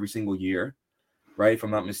 billion every single year, right? If I'm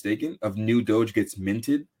not mistaken, of new Doge gets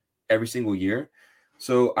minted every single year.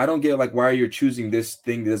 So I don't get like why you're choosing this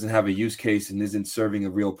thing that doesn't have a use case and isn't serving a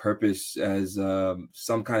real purpose as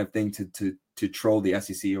some kind of thing to troll the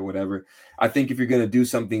SEC or whatever. I think if you're gonna do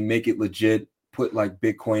something, make it legit. Put like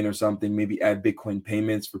Bitcoin or something. Maybe add Bitcoin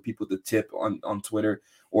payments for people to tip on Twitter,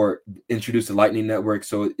 or introduce a Lightning network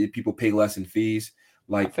so people pay less in fees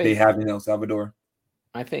like they have in El Salvador.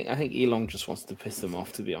 I think Elon just wants to piss them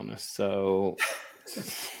off, to be honest. So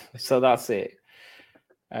that's it.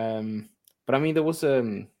 But I mean, there was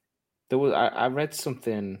I read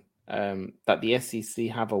something that the SEC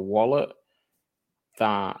have a wallet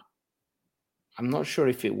that I'm not sure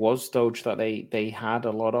if it was Doge that they had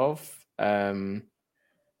a lot of, but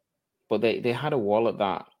they had a wallet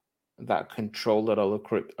that controlled a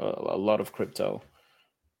lot of crypto.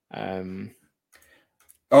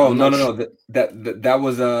 Oh no! That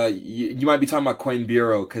was you might be talking about Coin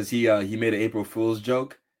Bureau because he made an April Fool's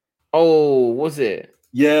joke. Oh, was it?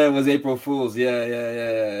 Yeah, it was April Fool's.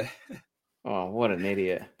 Yeah. Oh, what an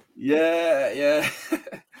idiot! Yeah.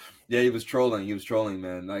 Yeah, he was trolling,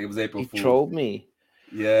 man. Like it was April Fool's. He trolled me.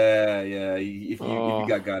 Yeah. If you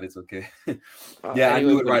got it's okay. Yeah, anyway, I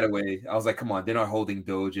knew it right away. I was like, come on, they're not holding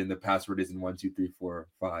Doge and the password isn't 1, 2, 3, 4,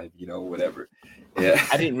 5, whatever. Yeah.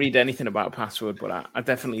 I didn't read anything about password, but I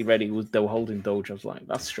definitely read they were holding Doge. I was like,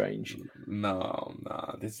 that's strange. No,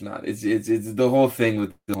 it's not. It's the whole thing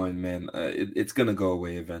with Bitcoin, man. It's gonna go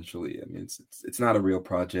away eventually. I mean, it's not a real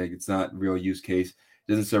project. It's not a real use case.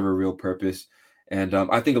 It doesn't serve a real purpose. And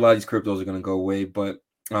I think a lot of these cryptos are gonna go away, but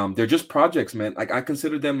they're just projects, man. Like I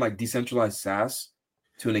consider them like decentralized SaaS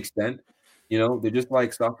to an extent. They're just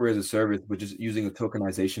like software as a service, but just using a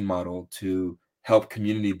tokenization model to help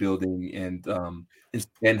community building and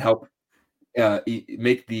help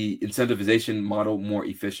make the incentivization model more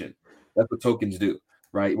efficient. That's what tokens do,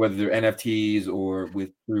 right? Whether they're NFTs or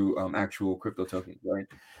through actual crypto tokens, right?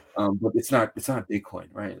 But it's not Bitcoin,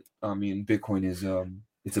 right? I mean, Bitcoin is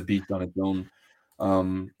it's a beast on its own.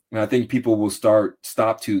 And I think people will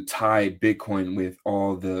stop to tie Bitcoin with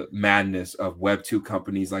all the madness of Web2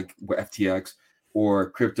 companies like FTX or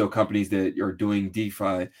crypto companies that are doing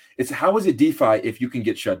DeFi. How is it DeFi if you can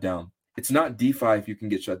get shut down? It's not DeFi if you can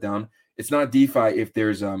get shut down. It's not DeFi if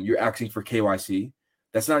there's you're asking for KYC.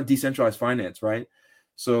 That's not decentralized finance, right?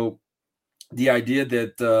 So the idea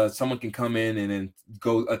that someone can come in and then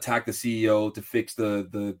go attack the CEO to fix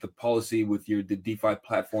the policy with the DeFi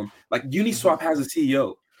platform, like Uniswap has a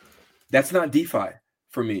CEO. That's not DeFi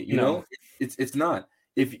for me. It's not.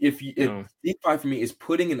 If DeFi for me is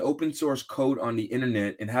putting an open source code on the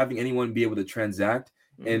internet and having anyone be able to transact,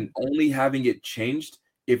 and only having it changed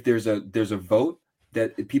if there's a vote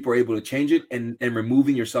that people are able to change it, and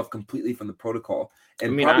removing yourself completely from the protocol,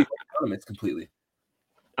 and probably autonomous completely.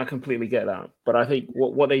 I completely get that, but I think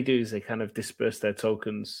what they do is they kind of disperse their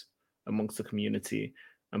tokens amongst the community,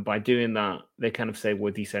 and by doing that, they kind of say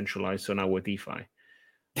we're decentralized, so now we're DeFi.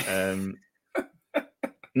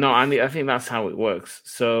 No, I think that's how it works.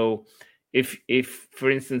 So if for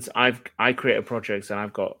instance I create a project and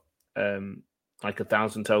I've got like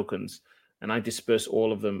 1,000 tokens, and I disperse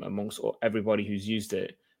all of them amongst everybody who's used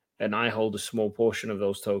it, and I hold a small portion of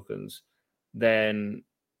those tokens, then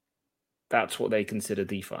that's what they consider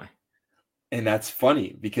DeFi. And that's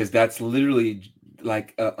funny because that's literally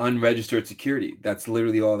like unregistered security. That's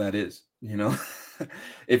literally all that is,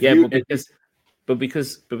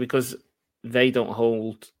 because they don't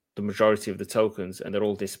hold the majority of the tokens and they're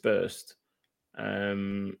all dispersed,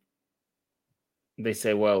 they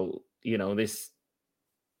say, well, this,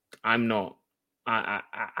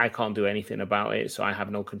 I can't do anything about it, so I have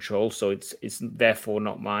no control, so it's therefore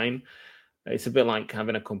not mine. It's a bit like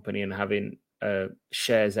having a company and having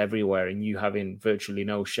shares everywhere and you having virtually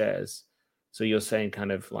no shares. So you're saying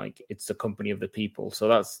kind of like it's the company of the people. So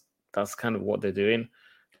that's that's kind of what they're doing.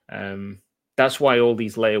 That's why all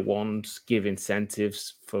these layer ones give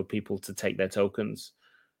incentives for people to take their tokens.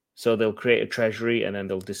 So they'll create a treasury and then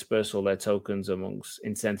they'll disperse all their tokens amongst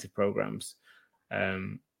incentive programs.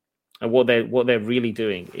 And what they're really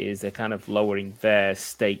doing is they're kind of lowering their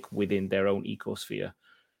stake within their own ecosphere.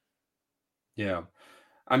 Yeah.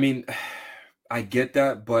 I mean, I get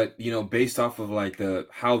that, but based off of like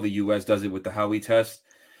how the US does it with the Howey test,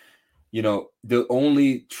 the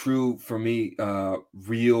only true for me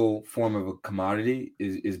real form of a commodity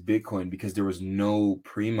is Bitcoin, because there was no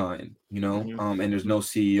pre-mine, and there's no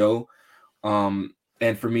CEO.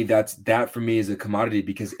 And for me, that for me is a commodity,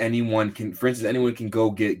 because anyone can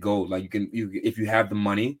go get gold. Like if you have the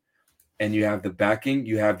money and you have the backing,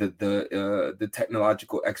 you have the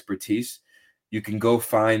technological expertise, you can go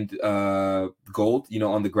find gold,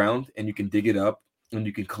 on the ground, and you can dig it up and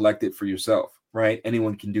you can collect it for yourself, right?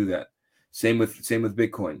 Anyone can do that. Same with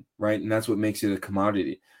Bitcoin, right? And that's what makes it a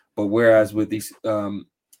commodity. But whereas with these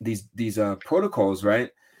protocols, right?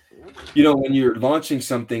 When you're launching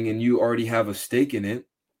something and you already have a stake in it,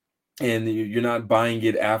 and you're not buying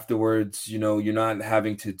it afterwards, you're not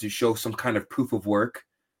having to show some kind of proof of work,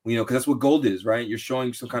 because that's what gold is, right? You're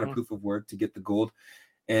showing some kind of proof of work to get the gold,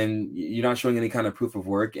 and you're not showing any kind of proof of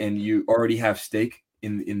work, and you already have stake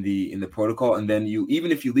in the protocol. And then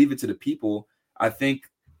even if you leave it to the people, I think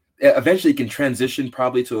eventually it can transition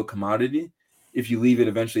probably to a commodity if you leave it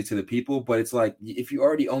eventually to the people. But it's like, if you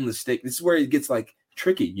already own the stake, this is where it gets like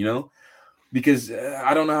tricky, because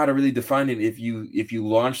I don't know how to really define it. If you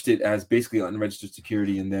launched it as basically unregistered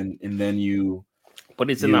security, and then you,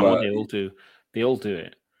 but isn't that what they all do? They all do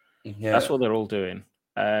it. Yeah, that's what they're all doing.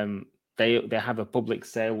 They have a public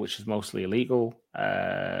sale, which is mostly illegal.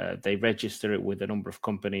 They register it with a number of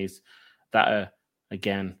companies that are,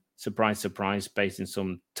 again, surprise, surprise, based in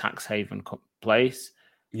some tax haven place.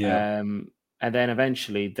 Yeah. And then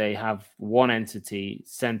eventually they have one entity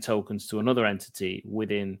send tokens to another entity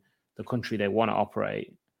within the country they want to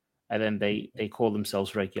operate. And then they call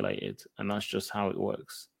themselves regulated. And that's just how it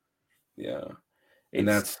works. Yeah. And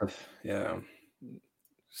yeah.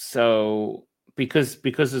 So because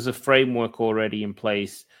there's a framework already in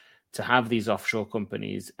place to have these offshore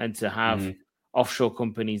companies, and to have offshore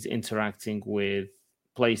companies interacting with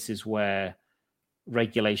places where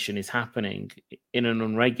regulation is happening in an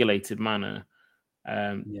unregulated manner,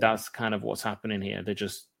 that's kind of what's happening here.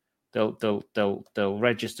 They'll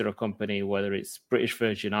register a company, whether it's British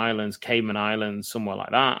Virgin Islands, Cayman Islands, somewhere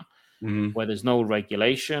like that, where there's no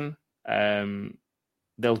regulation.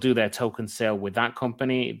 They'll do their token sale with that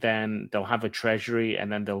company, then they'll have a treasury,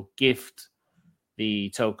 and then they'll gift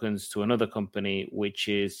the tokens to another company, which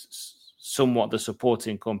is somewhat the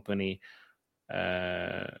supporting company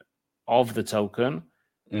of the token.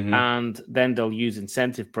 And then they'll use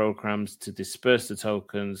incentive programs to disperse the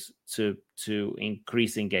tokens to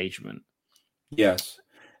increase engagement. Yes,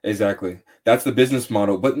 exactly. That's the business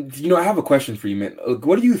model. But I have a question for you, man.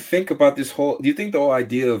 What do you think about this whole? Do you think the whole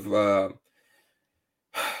idea of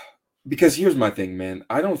because here's my thing, man.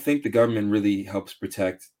 I don't think the government really helps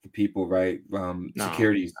protect the people, right?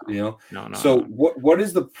 Securities, No. So what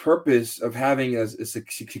is the purpose of having a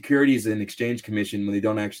Securities and Exchange Commission when they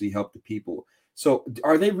don't actually help the people? So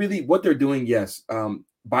are they really what they're doing? Yes,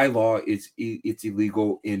 by law, it's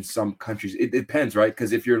illegal in some countries. It depends, right?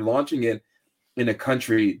 Because if you're launching it in a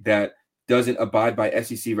country that doesn't abide by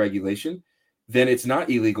SEC regulation, then it's not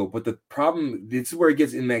illegal. But the problem, this is where it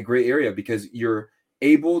gets in that gray area, because you're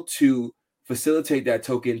able to facilitate that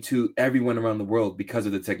token to everyone around the world because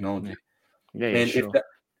of the technology.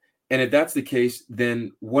 And if that's the case,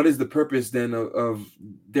 then what is the purpose then of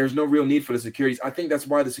there's no real need for the securities? I think that's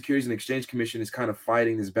why the Securities and Exchange Commission is kind of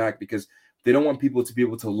fighting this back, because they don't want people to be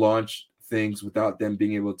able to launch things without them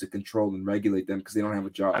being able to control and regulate them, because they don't have a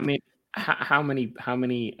job. I mean, how many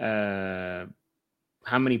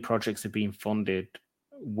projects are being funded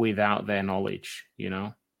without their knowledge?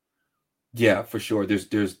 Yeah, for sure. There's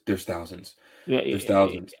thousands. There's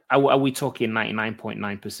thousands. Are we talking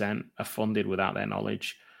 99.9% are funded without their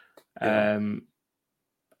knowledge? Yeah.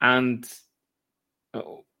 And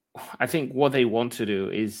I think what they want to do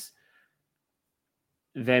is,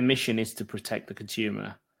 their mission is to protect the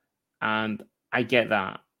consumer. And I get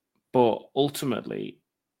that. But ultimately,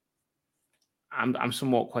 I'm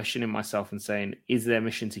somewhat questioning myself and saying, is their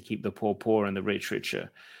mission to keep the poor poor and the rich richer?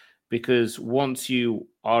 Because once you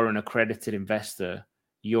are an accredited investor,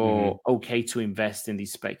 you're okay to invest in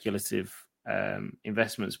these speculative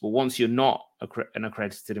investments. But once you're not an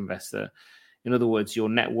accredited investor, in other words, your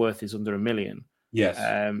net worth is under $1 million. Yes.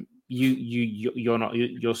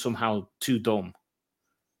 You're somehow too dumb.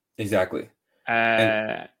 Exactly.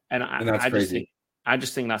 And that's crazy. I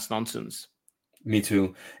just think that's nonsense. Me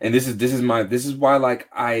too. And this is why, like,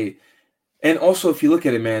 and also if you look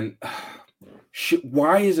at it, man,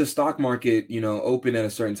 why is a stock market, open at a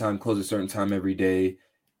certain time, close at a certain time every day,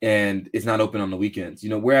 and it's not open on the weekends?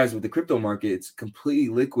 Whereas with the crypto market, it's completely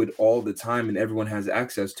liquid all the time and everyone has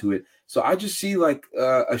access to it. So I just see like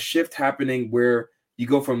a shift happening where you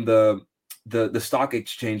go from the stock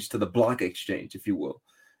exchange to the block exchange, if you will.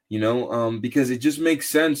 Because it just makes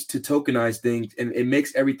sense to tokenize things, and it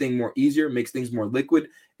makes everything more easier, it makes things more liquid,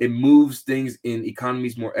 it moves things in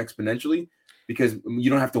economies more exponentially, because you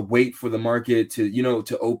don't have to wait for the market to,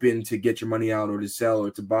 to open, to get your money out, or to sell,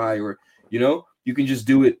 or to buy, or, you can just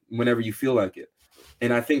do it whenever you feel like it.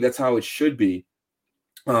 And I think that's how it should be.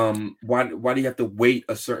 Why do you have to wait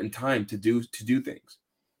a certain time to do things?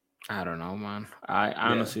 I don't know, man. I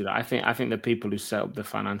honestly, I think the people who set up the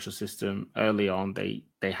financial system early on, they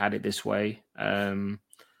had it this way.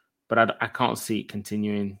 But I can't see it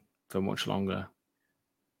continuing for much longer.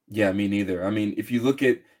 Yeah, me neither. I mean, if you look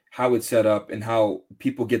at how it's set up and how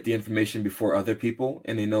people get the information before other people,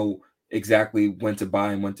 and they know exactly when to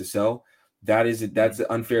buy and when to sell, that's an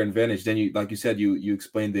unfair advantage. Then you, like you said, you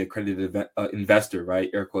explained the accredited investor, right?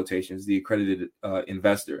 Air quotations, the accredited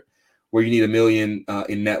investor, where you need $1 million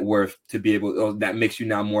in net worth to be able. That makes you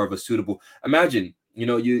now more of a suitable. Imagine,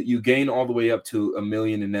 you gain all the way up to $1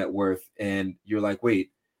 million in net worth, and you're like,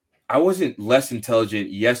 wait, I wasn't less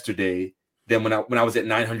intelligent yesterday than when I was at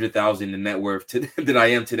 900,000 in net worth than I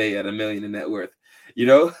am today at $1 million in net worth.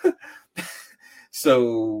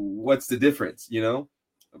 So what's the difference?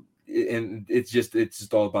 And it's just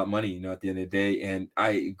all about money, at the end of the day. And I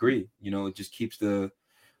agree, it just keeps the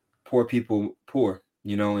poor people poor,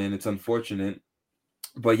 and it's unfortunate.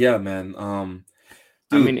 But yeah, man.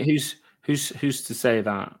 Dude. I mean, who's to say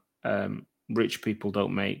that rich people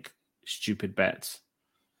don't make stupid bets?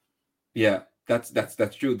 Yeah, that's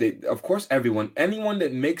true. Of course, anyone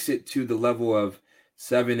that makes it to the level of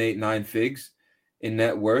 7, 8, 9 figs in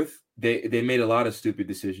net worth, they made a lot of stupid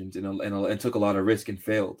decisions and took a lot of risk and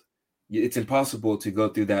failed. It's impossible to go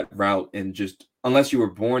through that route, and just unless you were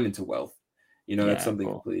born into wealth, that's something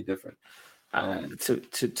completely different.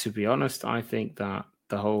 To be honest, I think that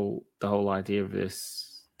the whole idea of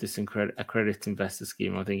this accredited investor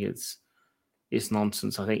scheme, I think it's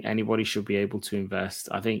nonsense. I think anybody should be able to invest.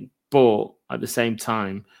 I think, but at the same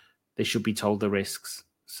time, they should be told the risks.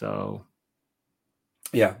 So,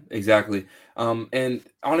 yeah, exactly. And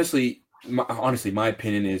honestly, my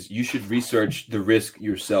opinion is you should research the risk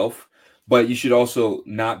yourself, but you should also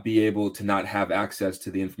not be able to not have access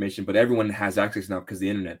to the information. But everyone has access now because of the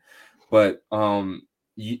internet. But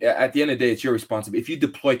at the end of the day, it's your responsibility. If you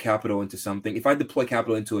deploy capital into something, if I deploy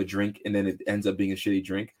capital into a drink and then it ends up being a shitty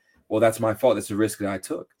drink, well, that's my fault. That's a risk that I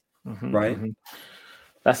took, right? Mm-hmm.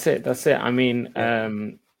 That's it. I mean,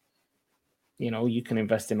 you can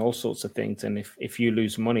invest in all sorts of things, and if you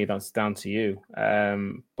lose money, that's down to you.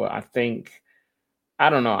 But I think, I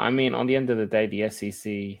don't know. I mean, on the end of the day, the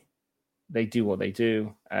SEC, they do what they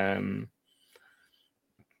do.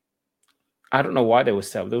 I don't know why they were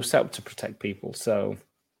set up. They were set up to protect people. So,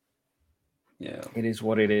 yeah, it is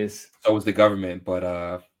what it is. So was the government,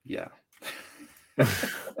 but yeah.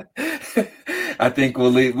 I think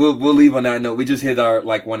we'll leave on that note. We just hit our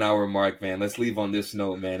 1 hour mark, man. Let's leave on this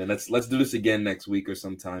note, man, and let's do this again next week or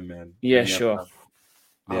sometime, man. Yeah, sure.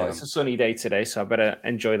 Yeah, it's a sunny day today, so I better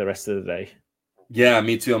enjoy the rest of the day. Yeah,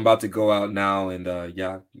 me too. I'm about to go out now and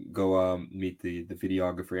go meet the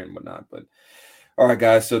videographer and whatnot. But all right,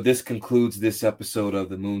 guys. So this concludes this episode of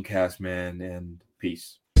the Mooncast, man, and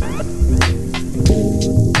peace.